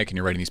Atlantic, and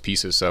you're writing these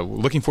pieces. So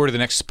looking forward to the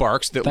next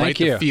sparks that light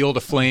the field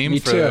aflame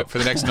for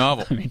the next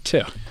novel. Me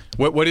too.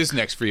 What is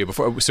next for you?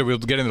 So we'll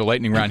get into the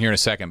lightning round here in a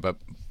second, but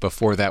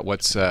before that,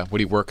 what are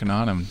you working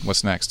on and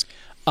what's next?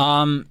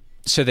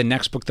 So the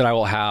next book that I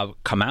will have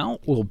come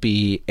out will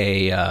be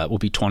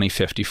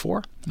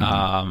 2054.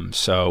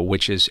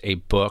 Which is a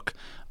book.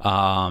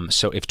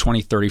 So if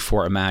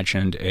 2034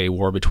 imagined a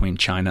war between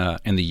China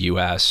and the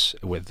U.S.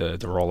 with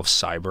the role of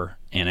cyber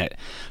in it,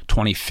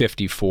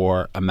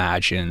 2054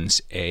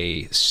 imagines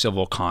a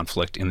civil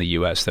conflict in the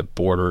U.S. that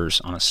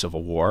borders on a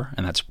civil war,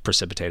 and that's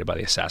precipitated by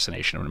the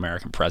assassination of an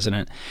American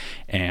president.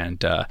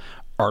 And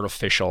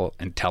artificial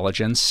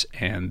intelligence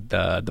and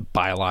the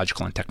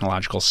biological and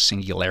technological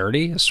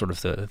singularity is sort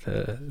of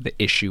the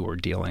issue we're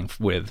dealing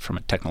with from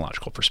a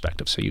technological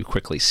perspective. So you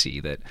quickly see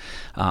that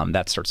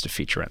that starts to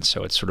feature in.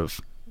 So it's sort of,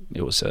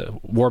 it was a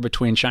war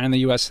between China and the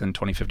U.S., and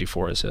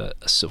 2054 is a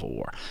civil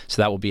war.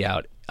 So that will be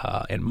out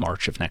in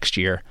March of next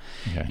year.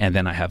 Okay. And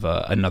then I have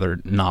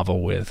another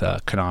novel with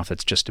Knopf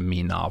that's just a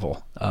me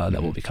novel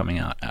that will be coming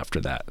out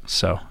after that.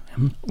 So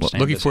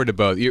looking forward to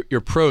both.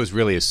 Your prose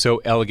really is so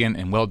elegant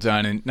and well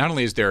done, and not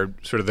only is there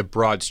sort of the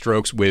broad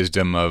strokes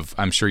wisdom of,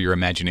 I'm sure your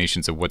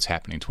imaginations of what's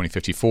happening in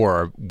 2054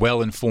 are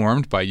well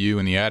informed by you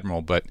and the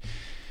Admiral, but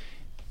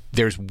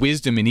there's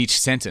wisdom in each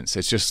sentence.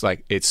 It's just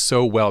like, it's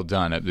so well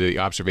done. The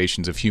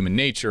observations of human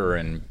nature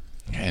and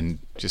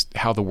just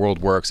how the world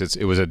works.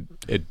 It was a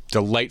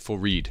delightful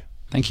read.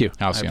 Thank you.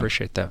 Halcyon. I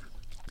appreciate that.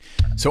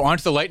 So on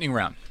to the lightning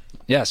round.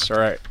 Yes, all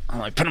right. I'm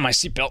like putting on my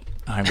seatbelt.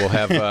 I will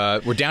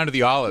have, we're down to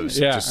the olives,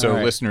 just so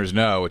listeners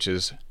know, which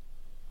is,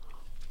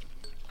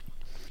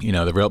 you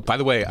know, the real, by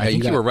the way, I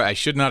think you were right. I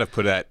should not have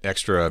put that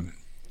extra,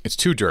 it's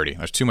too dirty.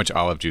 There's too much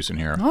olive juice in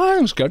here. Oh,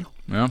 it was good.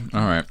 Yeah,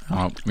 all right.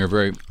 Well, you're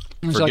very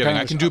forgiving.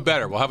 I can do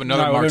better. We'll have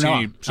another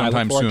martini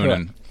sometime soon,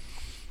 and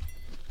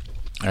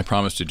I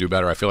promise to do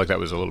better. I feel like that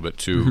was a little bit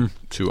too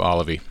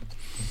olivey.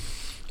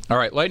 All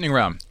right, lightning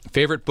round.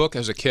 Favorite book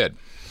as a kid?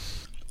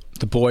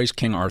 The Boys,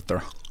 King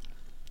Arthur.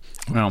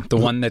 Well, the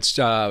one that's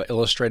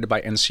illustrated by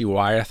N.C.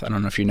 Wyeth. I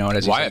don't know if you know it.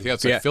 As Wyeth, yeah,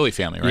 it's a Philly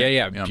family, right?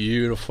 Yeah.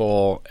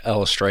 Beautiful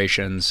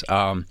illustrations.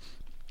 I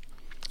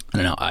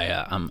don't know.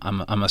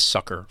 I'm a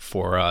sucker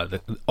for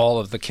all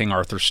of the King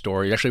Arthur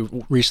story.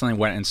 Actually, recently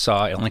went and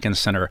saw at Lincoln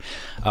Center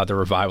the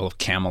revival of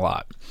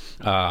Camelot,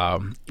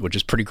 which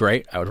is pretty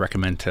great. I would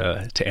recommend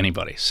to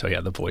anybody. So yeah,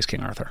 The Boys,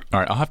 King Arthur. All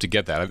right, I'll have to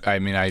get that. I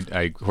mean,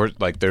 I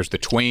heard, like, there's the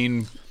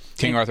Twain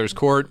King Arthur's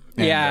Court.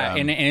 And,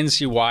 and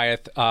N.C.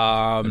 Wyeth.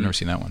 I've never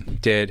seen that one.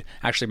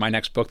 Actually, my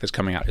next book that's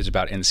coming out is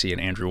about N.C. and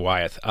Andrew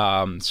Wyeth.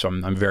 So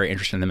I'm very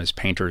interested in them as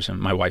painters, and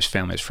my wife's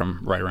family is from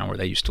right around where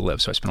they used to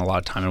live. So I spent a lot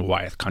of time in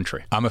Wyeth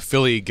country. I'm a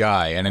Philly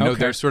guy, and I know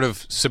they're sort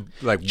of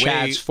like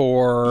Chad's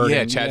Ford.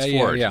 Yeah, Chad's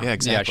Ford. Yeah,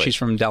 exactly. Yeah, she's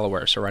from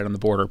Delaware, so right on the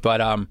border.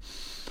 But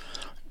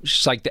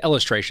just like the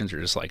illustrations are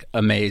just like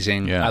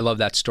amazing. Yeah. I love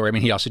that story. I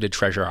mean, he also did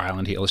Treasure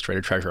Island. He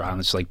illustrated Treasure Island.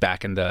 It's like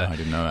back in the I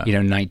didn't know that.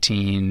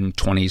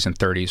 1920s and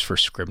 30s for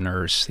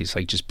Scribners. These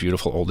like just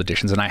beautiful old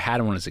editions. And I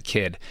had one as a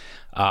kid.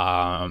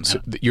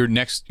 So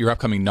your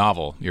upcoming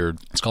novel,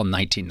 it's called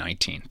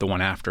 1919. The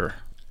one after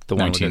the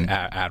one with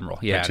Admiral.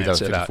 Yeah,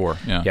 2054.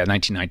 Yeah,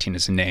 1919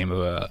 is the name of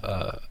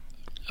a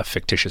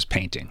fictitious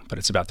painting, but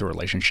it's about the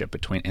relationship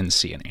between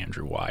NC and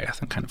Andrew Wyeth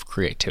and kind of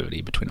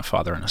creativity between a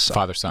father and a son.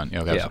 Father-son,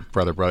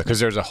 brother. Because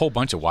there's a whole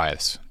bunch of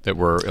Wyeths that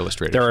were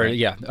illustrated. There are,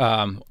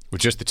 right?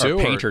 With just the two?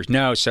 Painters.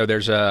 No, so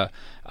there's Andrew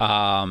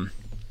and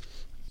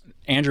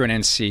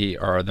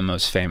NC are the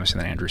most famous,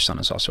 and then Andrew's son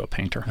is also a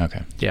painter.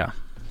 Okay. Yeah.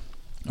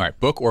 All right,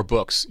 book or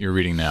books you're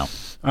reading now?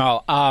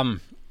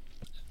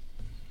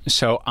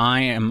 So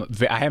I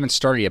haven't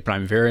started yet, but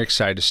I'm very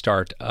excited to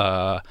start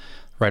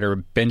writer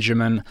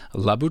Benjamin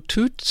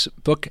Labutut's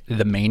book,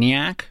 The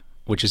Maniac,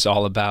 which is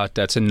all about,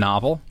 that's a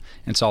novel.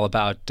 It's all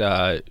about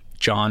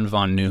John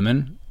von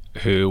Neumann,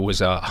 who was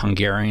a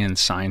Hungarian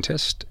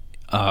scientist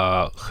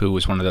who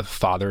was one of the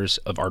fathers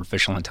of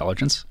artificial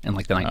intelligence in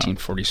like the 1940s,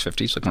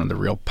 50s, like one of the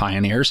real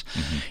pioneers.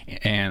 Mm-hmm.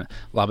 And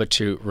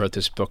Labutut wrote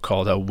this book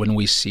called When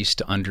We Cease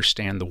to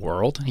Understand the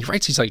World. And he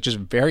writes these like just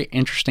very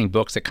interesting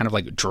books that kind of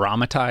like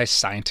dramatize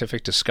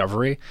scientific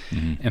discovery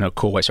in a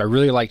cool way. So I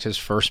really liked his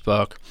first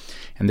book.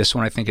 And this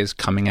one I think is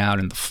coming out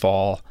in the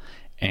fall.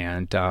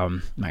 And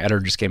my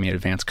editor just gave me an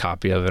advance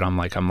copy of it. I'm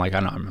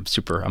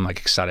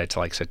excited to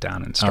like sit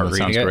down and start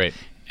reading it. Sounds great.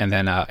 And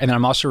then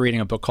I'm also reading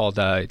a book called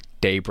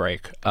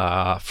Daybreak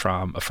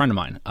from a friend of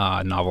mine,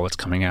 a novel that's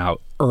coming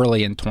out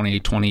early in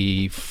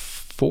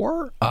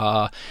 2024.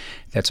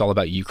 That's all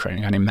about Ukraine.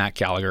 A guy named Matt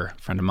Gallagher,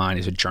 a friend of mine,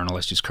 he's a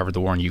journalist who's covered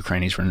the war in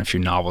Ukraine. He's written a few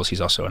novels. He's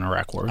also an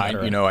Iraq war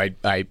veteran.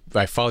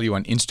 I follow you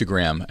on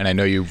Instagram, and I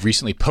know you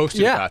recently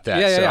posted about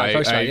that. I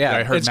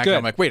heard it's Matt. Good.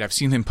 I'm like, wait, I've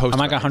seen him post. I'm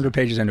like 100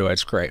 pages into it.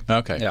 It's great.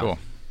 Okay, cool.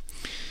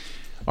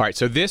 All right,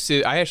 so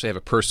I actually have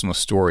a personal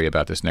story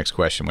about this next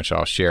question, which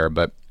I'll share,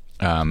 but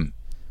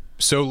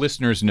so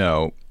listeners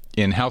know,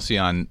 in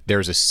Halcyon,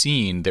 there's a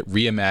scene that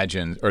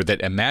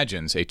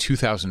imagines a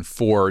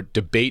 2004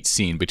 debate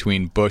scene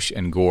between Bush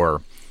and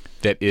Gore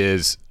that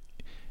is,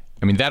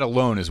 I mean, that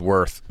alone is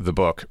worth the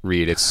book,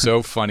 Reed. It's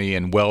so funny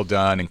and well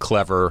done and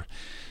clever.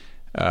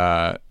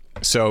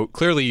 So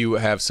clearly you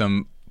have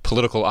some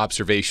political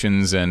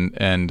observations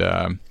and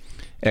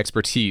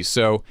expertise.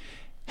 So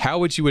how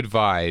would you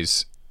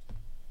advise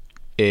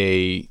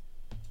a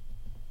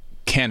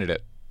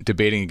candidate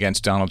debating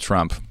against Donald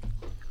Trump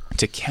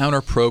to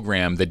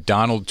counter-program the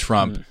Donald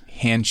Trump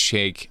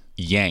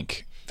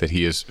handshake-yank that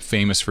he is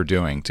famous for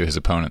doing to his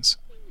opponents?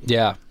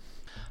 Yeah.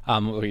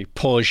 He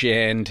pulls you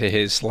into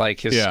his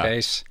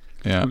space.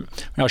 Yeah.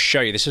 I'll show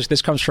you.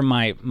 This comes from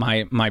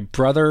my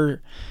brother's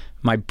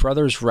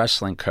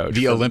wrestling coach.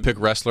 The Olympic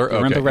wrestler? The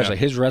Olympic wrestler.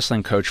 His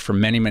wrestling coach for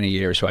many, many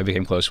years, who I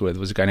became close with,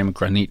 was a guy named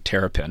Granit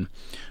Terrapin,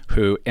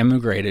 who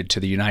immigrated to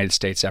the United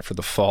States after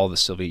the fall of the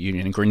Soviet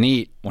Union. And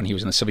Granit, when he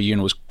was in the Soviet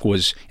Union,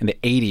 was in the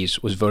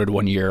 80s, was voted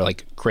one year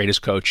like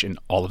greatest coach in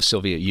all of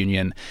Soviet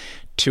Union.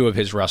 Two of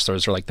his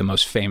wrestlers are like the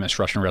most famous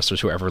Russian wrestlers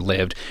who ever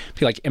lived.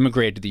 He like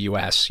immigrated to the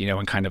U.S.,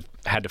 and kind of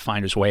had to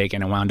find his way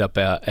again, and wound up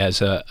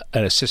as an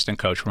assistant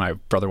coach when my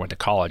brother went to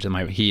college. And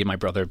he and my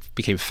brother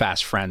became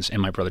fast friends,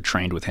 and my brother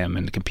trained with him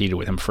and competed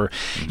with him for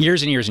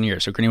years and years and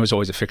years. So Granit was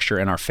always a fixture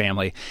in our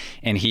family,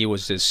 and he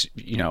was this,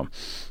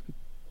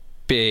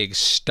 big,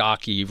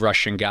 stocky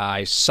Russian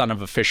guy, son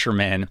of a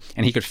fisherman,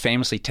 and he could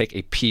famously take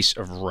a piece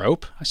of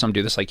rope. Some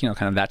do this,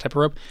 kind of that type of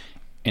rope,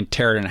 and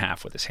tear it in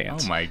half with his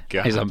hands. Oh my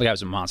God! The guy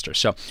was a monster.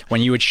 So when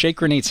you would shake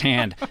Granit's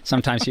hand,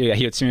 sometimes he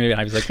would see me, and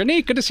I was like,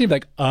 "Granit, good to see you."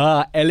 Like,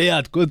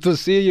 Elliot, good to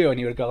see you. And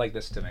he would go like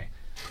this to me,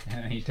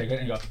 and he'd take it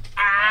and go,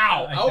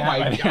 "Ow!" Oh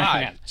my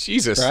God!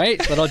 Jesus!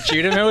 Right? Little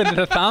Judo with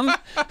the thumb.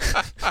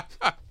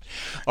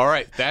 All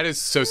right, that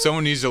is so.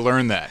 Someone needs to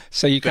learn that.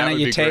 So you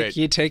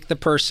take the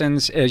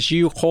person's, as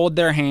you hold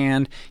their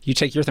hand, you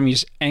take your thumb, you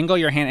just angle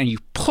your hand and you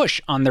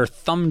push on their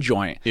thumb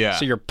joint. Yeah.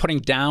 So you're putting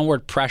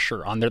downward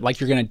pressure on their, like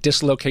you're going to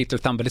dislocate their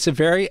thumb. But it's a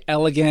very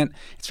elegant.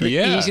 It's very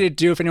easy to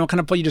do. If anyone kind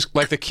of pull, you just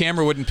like the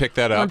camera wouldn't pick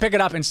that up. Wouldn't pick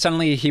it up, and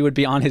suddenly he would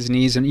be on his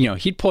knees, and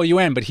he'd pull you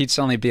in, but he'd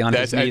suddenly be on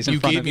his knees in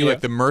front of you. You gave me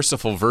like the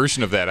merciful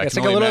version of that. I it's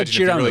can like only a little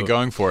imagine if you're really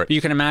going for it. You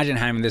can imagine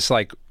having this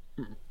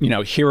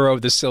hero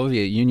of the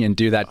Soviet Union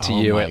do that to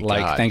you at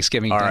like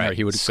Thanksgiving dinner. Right.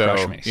 He would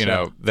crush me.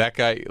 That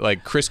guy,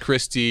 like Chris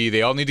Christie,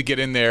 they all need to get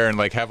in there and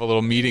like have a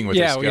little meeting with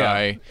this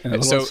guy. And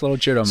little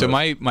judo so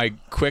move. my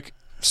quick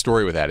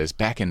story with that is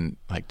back in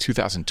like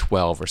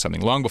 2012 or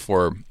something, long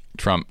before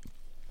Trump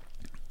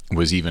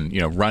was even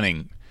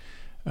running.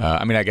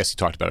 I guess he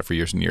talked about it for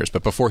years and years,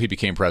 but before he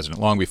became president,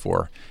 long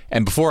before,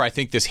 and before I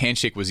think this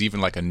handshake was even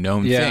like a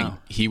known thing,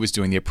 he was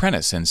doing The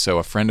Apprentice, and so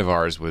a friend of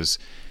ours was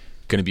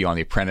going to be on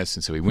The Apprentice,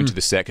 and so he went to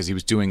the set because he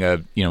was doing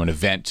an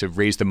event to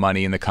raise the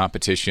money in the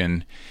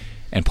competition,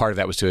 and part of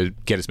that was to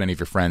get as many of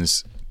your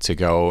friends to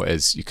go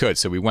as you could.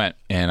 So we went,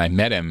 and I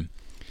met him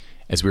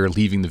as we were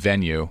leaving the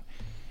venue,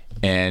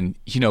 and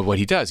what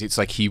he does? It's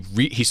like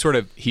he sort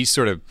of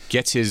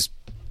gets his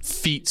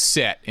feet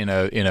set in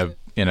a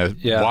in a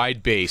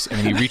wide base, and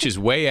then he reaches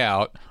way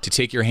out to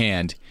take your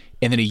hand,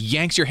 and then he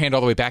yanks your hand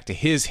all the way back to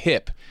his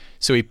hip.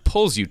 So he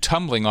pulls you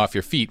tumbling off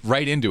your feet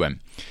right into him.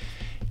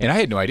 And I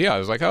had no idea. I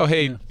was like, oh,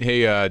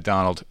 hey,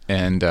 Donald.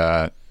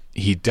 And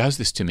he does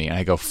this to me, and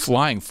I go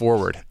flying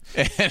forward.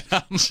 And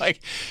I'm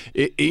like,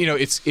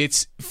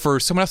 it's for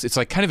someone else, it's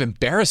like kind of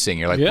embarrassing.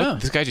 You're like,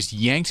 what? This guy just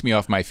yanked me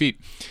off my feet.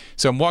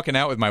 So I'm walking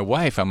out with my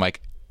wife. I'm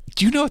like,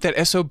 do you know what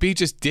that SOB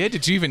just did?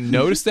 Did you even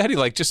notice that? He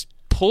like just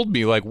pulled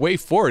me like way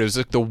forward. It was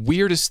like the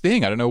weirdest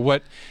thing. I don't know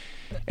what.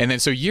 And then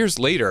so years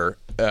later,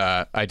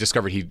 I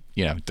discovered he,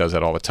 does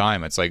that all the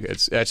time. It's like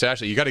it's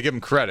actually, you got to give him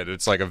credit.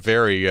 It's like a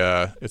very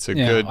it's a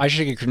good. I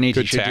should get Grenade.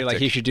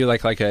 He should do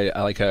like a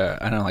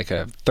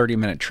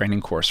 30-minute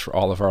training course for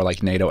all of our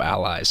like NATO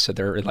allies, so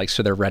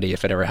they're ready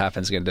if it ever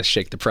happens again to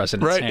shake the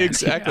president's hand. Right,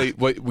 exactly. Yeah.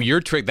 What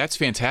your trick? That's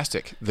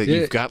fantastic. That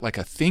you've got like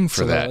a thing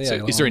for that.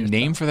 So is there a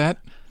name for that?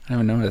 I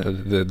don't know,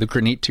 the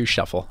Granite 2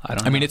 shuffle.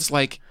 I mean,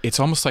 it's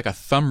almost like a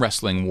thumb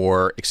wrestling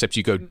war, except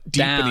you go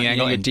deep in the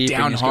angle and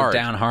down hard.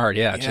 Down hard,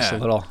 just a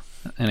little.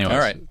 Anyways. All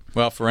right.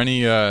 Well, for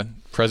any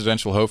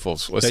presidential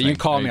hopefuls listening, you can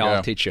call me.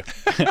 I'll teach you.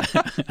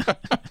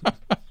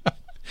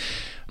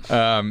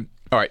 All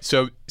right.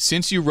 So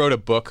since you wrote a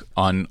book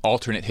on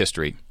alternate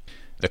history,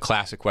 the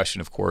classic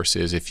question, of course,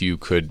 is if you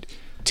could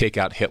take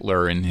out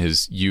Hitler in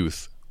his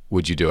youth,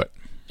 would you do it?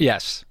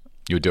 Yes.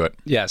 You would do it?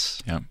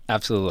 Yes. Yeah.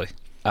 Absolutely.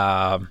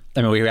 I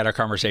mean, we had our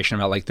conversation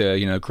about like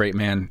the great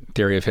man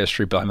theory of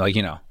history, but I'm like,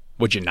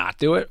 would you not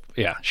do it?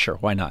 Yeah, sure,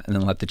 why not? And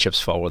then let the chips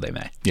fall where they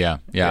may. Yeah.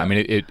 I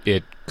mean,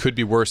 it could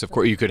be worse. Of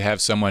course, you could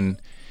have someone,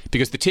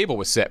 because the table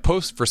was set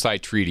post Versailles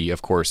Treaty,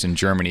 of course, in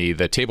Germany.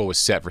 The table was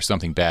set for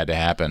something bad to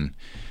happen.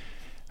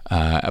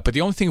 But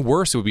the only thing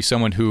worse would be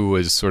someone who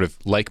was sort of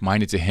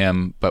like-minded to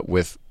him, but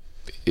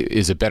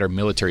is a better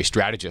military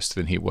strategist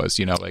than he was.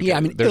 I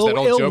mean, there's that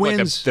old joke,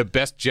 like the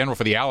best general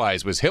for the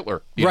Allies was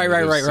Hitler. Right.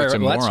 Well,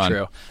 that's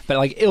true. But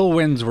like ill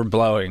winds were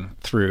blowing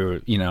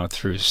through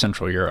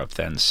Central Europe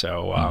then.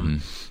 So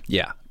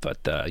yeah.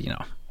 But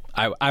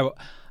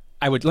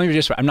I would. Let me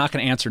just. I'm not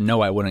going to answer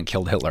no. I wouldn't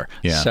kill Hitler.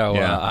 Yeah. So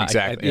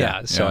exactly.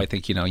 So I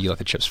think you let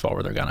the chips fall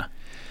where they're gonna.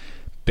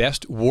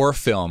 Best war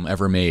film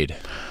ever made.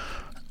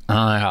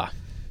 Yeah.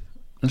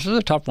 This is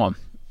a tough one.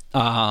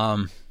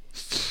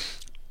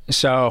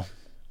 So,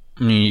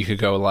 I mean, you could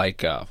go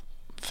like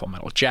Full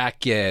Metal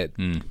Jacket,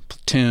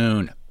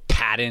 Platoon,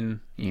 Patton,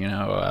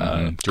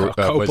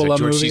 Coppola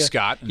George movie. C.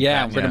 Scott.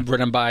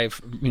 Written by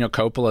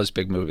Coppola's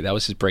big movie. That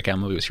was his breakout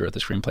movie. He wrote the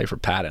screenplay for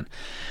Patton.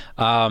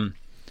 I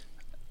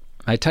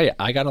tell you,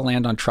 I got to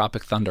land on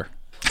Tropic Thunder.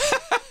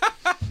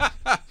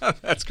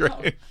 That's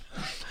great.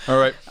 All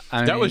right,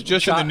 that was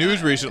just in the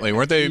news recently,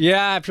 weren't they?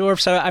 Yeah, people were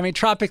upset. I mean,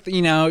 Tropic.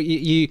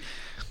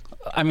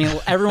 I mean,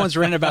 everyone's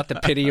written about the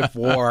pity of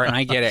war, and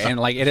I get it. And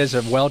like, it is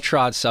a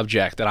well-trod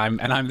subject that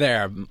I'm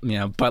there,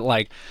 But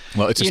like,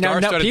 well, it's a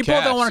star-studded people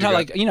cast. Don't want to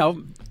talk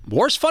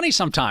war's funny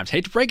sometimes.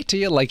 Hate to break it to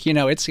you, like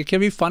it can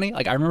be funny.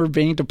 Like I remember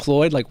being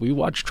deployed. Like we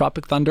watched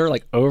Tropic Thunder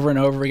like over and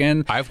over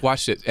again. I've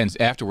watched it, and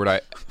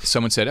afterward,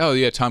 someone said, "Oh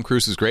yeah, Tom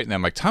Cruise is great," and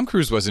I'm like, "Tom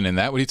Cruise wasn't in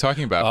that. What are you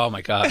talking about?" Oh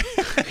my god,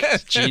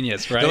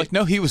 genius, right? They're like,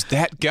 "No, he was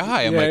that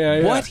guy."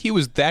 I'm what? He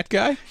was that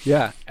guy?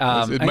 Yeah,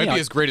 it might be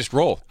his greatest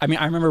role. I mean,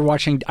 I remember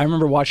watching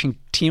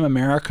Team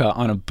America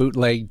on a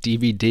bootleg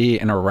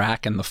DVD in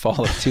Iraq in the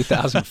fall of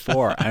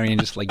 2004. I mean,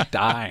 just like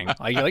dying.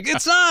 Like you're like,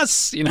 it's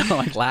us,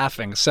 like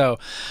laughing. So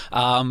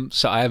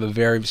I have a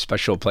very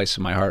special place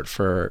in my heart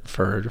for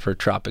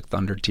Tropic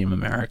Thunder, Team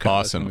America.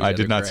 Awesome. I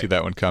did not see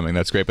that one coming.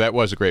 That's great. But that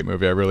was a great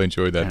movie. I really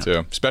enjoyed that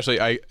too. Especially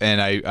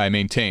I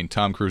maintain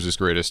Tom Cruise's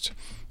greatest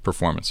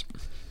performance.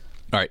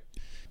 All right.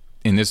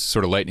 In this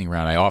sort of lightning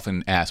round, I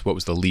often ask what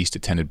was the least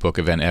attended book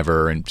event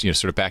ever, and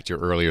sort of back to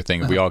your earlier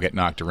thing. We all get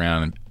knocked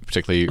around,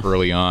 particularly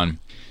early on.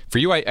 For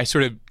you, I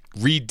sort of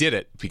redid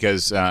it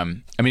because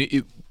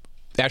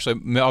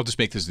actually, I'll just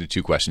make this into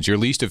two questions. Your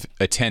least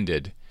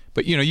attended,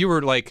 but you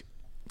were like,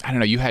 I don't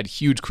know, you had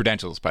huge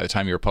credentials by the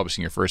time you were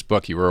publishing your first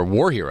book. You were a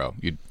war hero.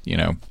 You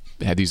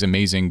had these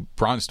amazing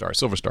Bronze Star,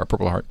 Silver Star,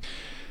 Purple Heart.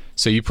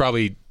 So you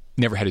probably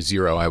never had a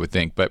zero, I would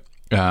think. But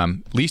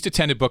least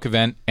attended book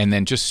event, and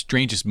then just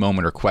strangest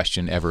moment or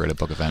question ever at a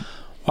book event.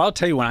 Well, I'll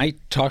tell you, when I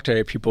talk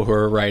to people who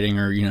are writing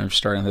or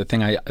starting, the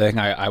thing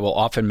I will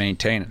often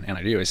maintain, and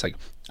I do, is like,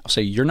 I'll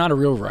say, you're not a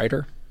real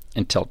writer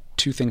until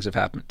two things have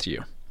happened to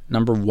you.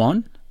 Number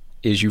one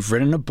is you've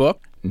written a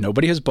book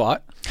nobody has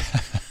bought.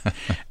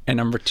 And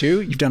number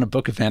two, you've done a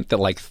book event that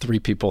like 3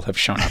 people have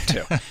shown up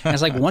to. And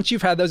it's like, once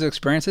you've had those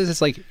experiences,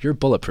 it's like, you're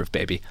bulletproof,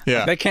 baby. Yeah.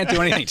 Like, they can't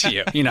do anything to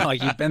you.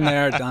 Like you've been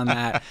there, done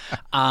that.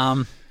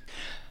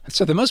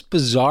 So the most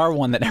bizarre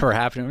one that ever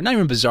happened, not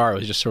even bizarre, it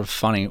was just sort of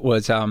funny,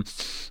 was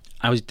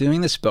I was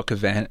doing this book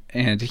event,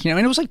 and and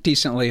it was like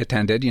decently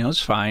attended, it was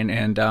fine.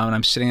 And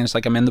I'm sitting, and it's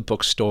like I'm in the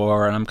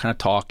bookstore, and I'm kind of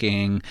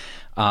talking.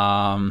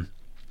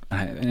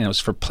 And it was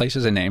for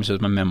Places and Names. It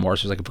was my memoirs.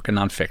 It was like a book of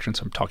nonfiction.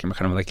 So I'm talking about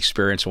kind of like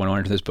experience when I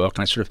went into this book.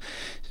 And I sort of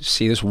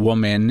see this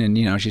woman, and,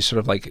 you know, she sort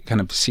of like kind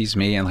of sees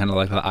me, and kind of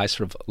like the eyes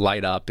sort of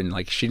light up. And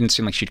like, she didn't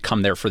seem like she'd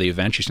come there for the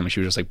event. She seemed like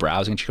she was just like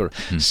browsing. She sort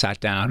of sat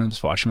down and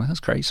was watching. I'm like,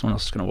 that's great. Someone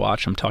else is going to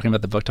watch. I'm talking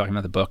about the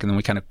book. And then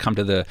we kind of come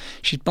to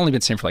she'd only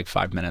been saying for like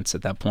 5 minutes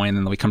at that point.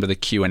 And then we come to the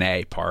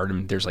Q&A part,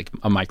 and there's like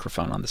a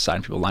microphone on the side,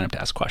 and people line up to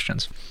ask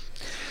questions.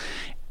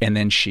 And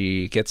then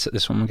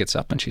this woman gets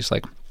up, and she's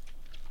like,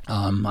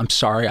 I'm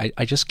sorry,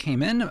 I just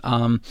came in.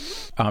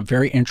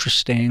 Very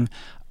interesting.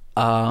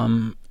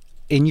 In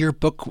your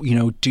book, you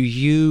know, do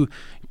you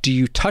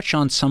touch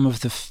on some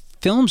of the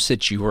films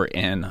that you were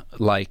in,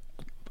 like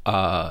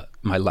My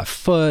Left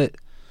Foot,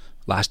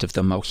 Last of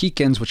the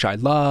Mohicans, which I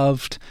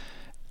loved?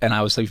 And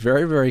I was like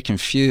very, very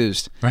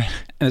confused. Right.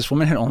 And this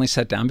woman had only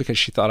sat down because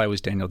she thought I was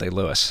Daniel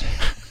Day-Lewis.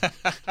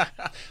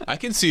 I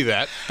can see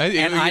that. You're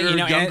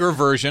a younger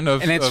version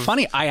of. And it's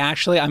funny. I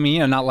mean, you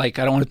know, not like,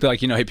 I don't want to be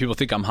like, you know, hey, people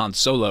think I'm Han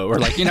Solo, or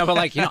like, you know, but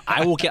like, you know,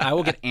 I will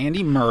get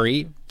Andy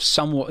Murray.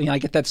 Somewhat, you know, I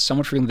get that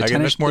somewhat from the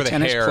tennis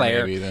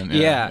player. Maybe than,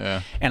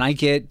 yeah. And I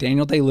get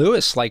Daniel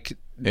Day-Lewis, like.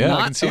 Yeah,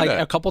 I can see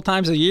that. A couple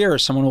times a year,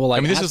 someone will like.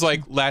 I mean, this is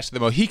like Last of the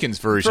Mohicans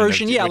version,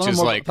 which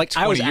is like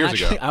 20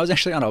 years ago. I was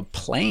actually on a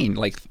plane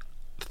like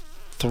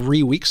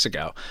 3 weeks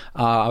ago.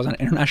 I was on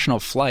an international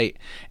flight,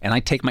 and I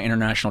take my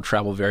international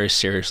travel very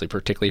seriously,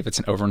 particularly if it's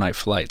an overnight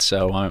flight.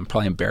 So I'm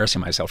probably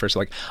embarrassing myself for. So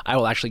like, I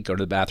will actually go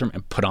to the bathroom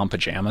and put on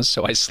pajamas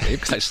so I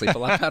sleep, because I sleep a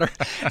lot better.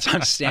 So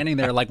I'm standing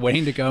there like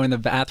waiting to go in the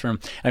bathroom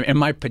in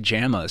my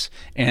pajamas,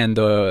 and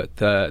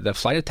the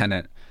flight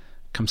attendant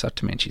comes up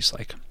to me, and she's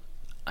like,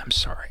 I'm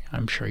sorry,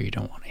 I'm sure you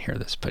don't want to hear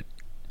this, but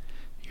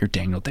you're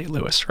Daniel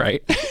Day-Lewis,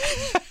 right?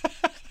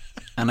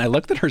 And I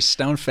looked at her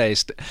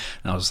stone-faced,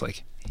 and I was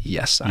like,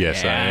 yes, I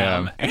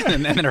am.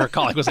 And then her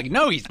colleague was like,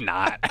 no, he's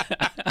not.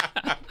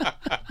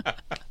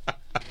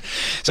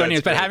 So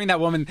anyways, but having that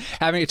woman,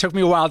 it took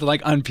me a while to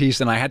like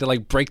unpiece, and I had to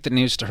like break the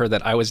news to her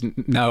that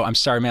I'm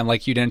sorry, ma'am,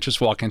 like you didn't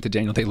just walk into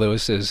Daniel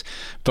Day-Lewis's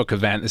book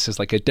event. This is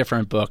like a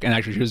different book. And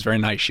actually, she was very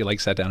nice. She like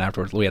sat down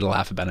afterwards. We had a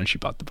laugh about it, and she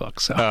bought the book.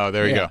 So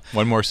there you go.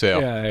 One more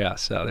sale. Yeah.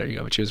 So there you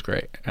go. But she was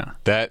great. Yeah.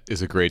 That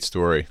is a great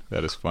story.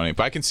 That is funny.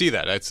 But I can see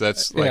that. That's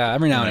like,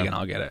 every now and again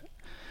I'll get it.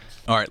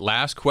 All right,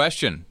 last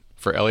question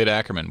for Elliot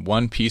Ackerman.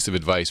 One piece of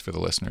advice for the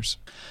listeners.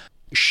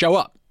 Show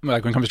up,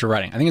 like when it comes to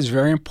writing. I think it's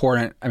very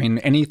important. I mean,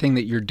 anything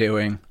that you're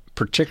doing,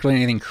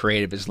 particularly anything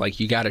creative, is like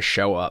you got to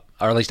show up.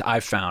 Or at least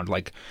I've found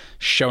like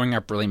showing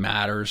up really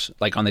matters.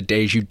 Like on the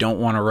days you don't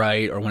want to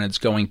write, or when it's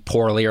going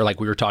poorly, or like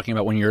we were talking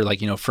about when you're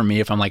like, you know, for me,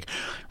 if I'm like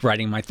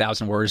writing my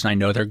 1,000 words and I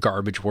know they're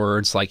garbage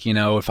words, like, you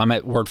know, if I'm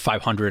at word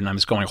 500 and I'm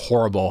just going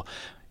horrible,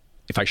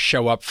 if I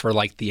show up for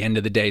like the end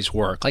of the day's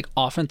work, like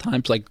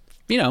oftentimes like,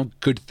 you know,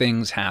 good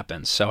things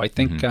happen. So I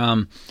think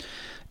I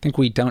think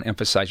we don't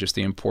emphasize just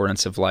the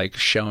importance of like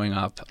showing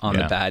up on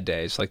the bad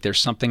days. Like there's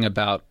something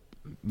about,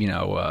 you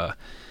know, I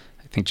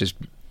think just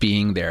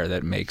being there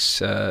that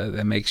makes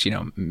you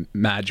know,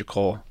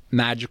 magical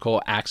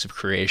acts of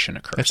creation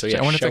occur. So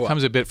I wonder if that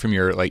comes a bit from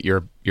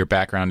your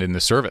background in the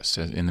service,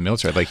 in the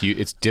military. Like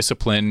it's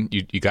discipline.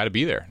 You got to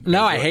be there.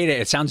 No, I hate it.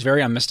 It sounds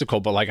very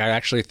unmystical, but like I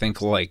actually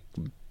think like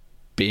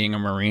being a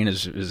Marine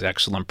is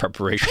excellent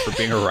preparation for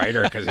being a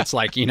writer, because it's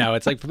like, you know,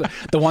 it's like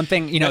the one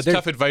thing, you know, that's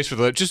tough advice for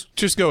the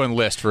just go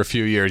enlist for a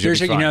few years. You'll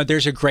be fine. You know,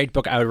 there's a great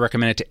book I would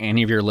recommend it to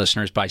any of your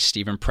listeners by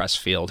Stephen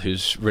Pressfield,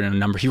 who's written a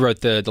number. He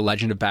wrote the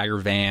Legend of Bagger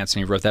Vance, and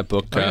he wrote that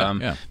book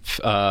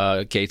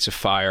Gates of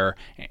Fire.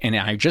 And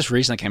I just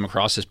recently came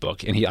across this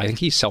book, and I think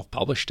he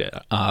self-published it,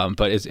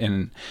 but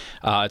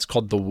it's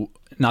called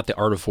not the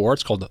Art of War.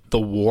 It's called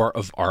The War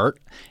of Art.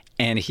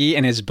 And he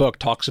in his book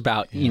talks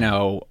about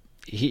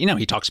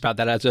he talks about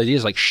that as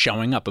ideas like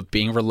showing up, of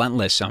being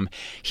relentless.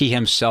 He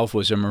himself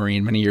was a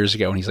Marine many years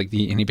ago, and he's like,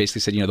 and he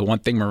basically said, you know, the one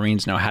thing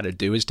Marines know how to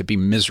do is to be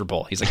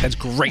miserable. He's like, that's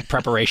great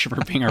preparation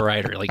for being a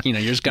writer. Like, you know,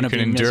 you're just going to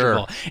be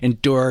miserable,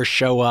 endure,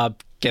 show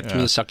up, get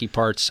through the sucky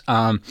parts,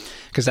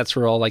 because that's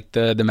where all like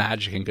the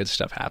magic and good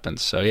stuff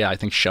happens. So yeah, I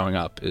think showing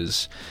up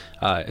is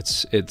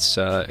it's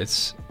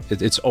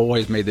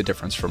always made the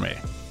difference for me.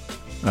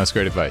 That's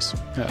great advice.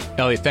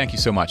 Elliot, thank you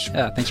so much.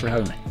 Yeah, thanks for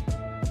having me.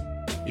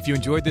 If you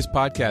enjoyed this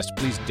podcast,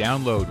 please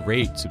download,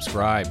 rate,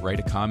 subscribe, write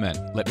a comment.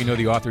 Let me know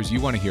the authors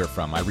you want to hear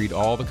from. I read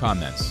all the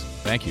comments.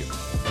 Thank you.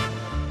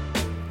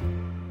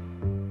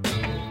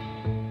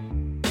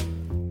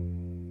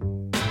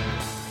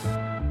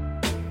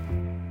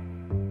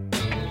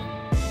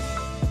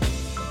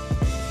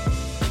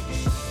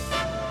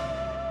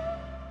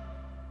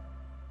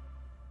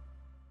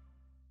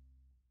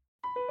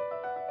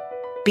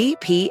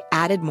 BP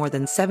added more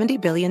than $70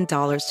 billion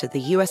to the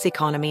U.S.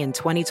 economy in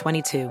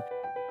 2022.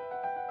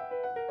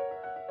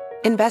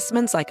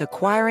 Investments like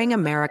acquiring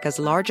America's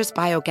largest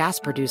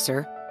biogas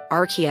producer,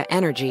 Archaea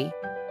Energy,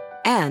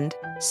 and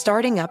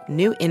starting up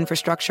new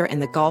infrastructure in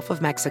the Gulf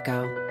of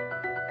Mexico.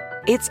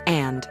 It's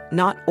and,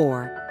 not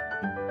or.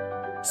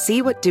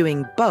 See what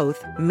doing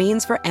both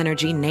means for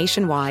energy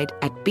nationwide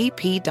at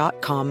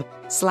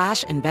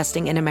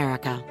bp.com/investing in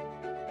America.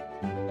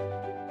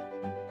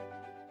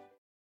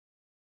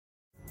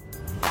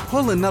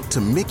 Pulling up to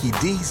Mickey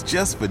D's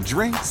just for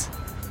drinks?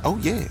 Oh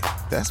yeah,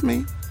 that's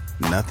me.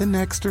 Nothing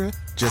extra,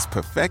 just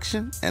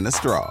perfection and a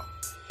straw.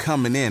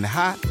 Coming in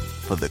hot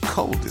for the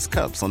coldest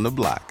cups on the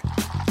block.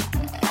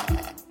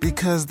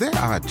 Because there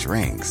are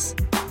drinks.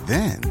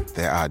 Then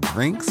there are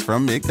drinks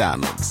from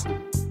McDonald's.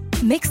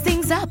 Mix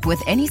things up with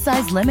any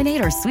size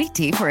lemonade or sweet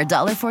tea for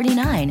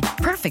 $1.49.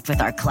 Perfect with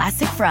our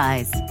classic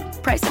fries.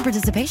 Price and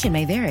participation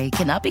may vary.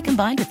 Cannot be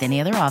combined with any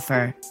other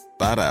offer.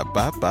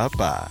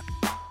 Ba-da-ba-ba-ba.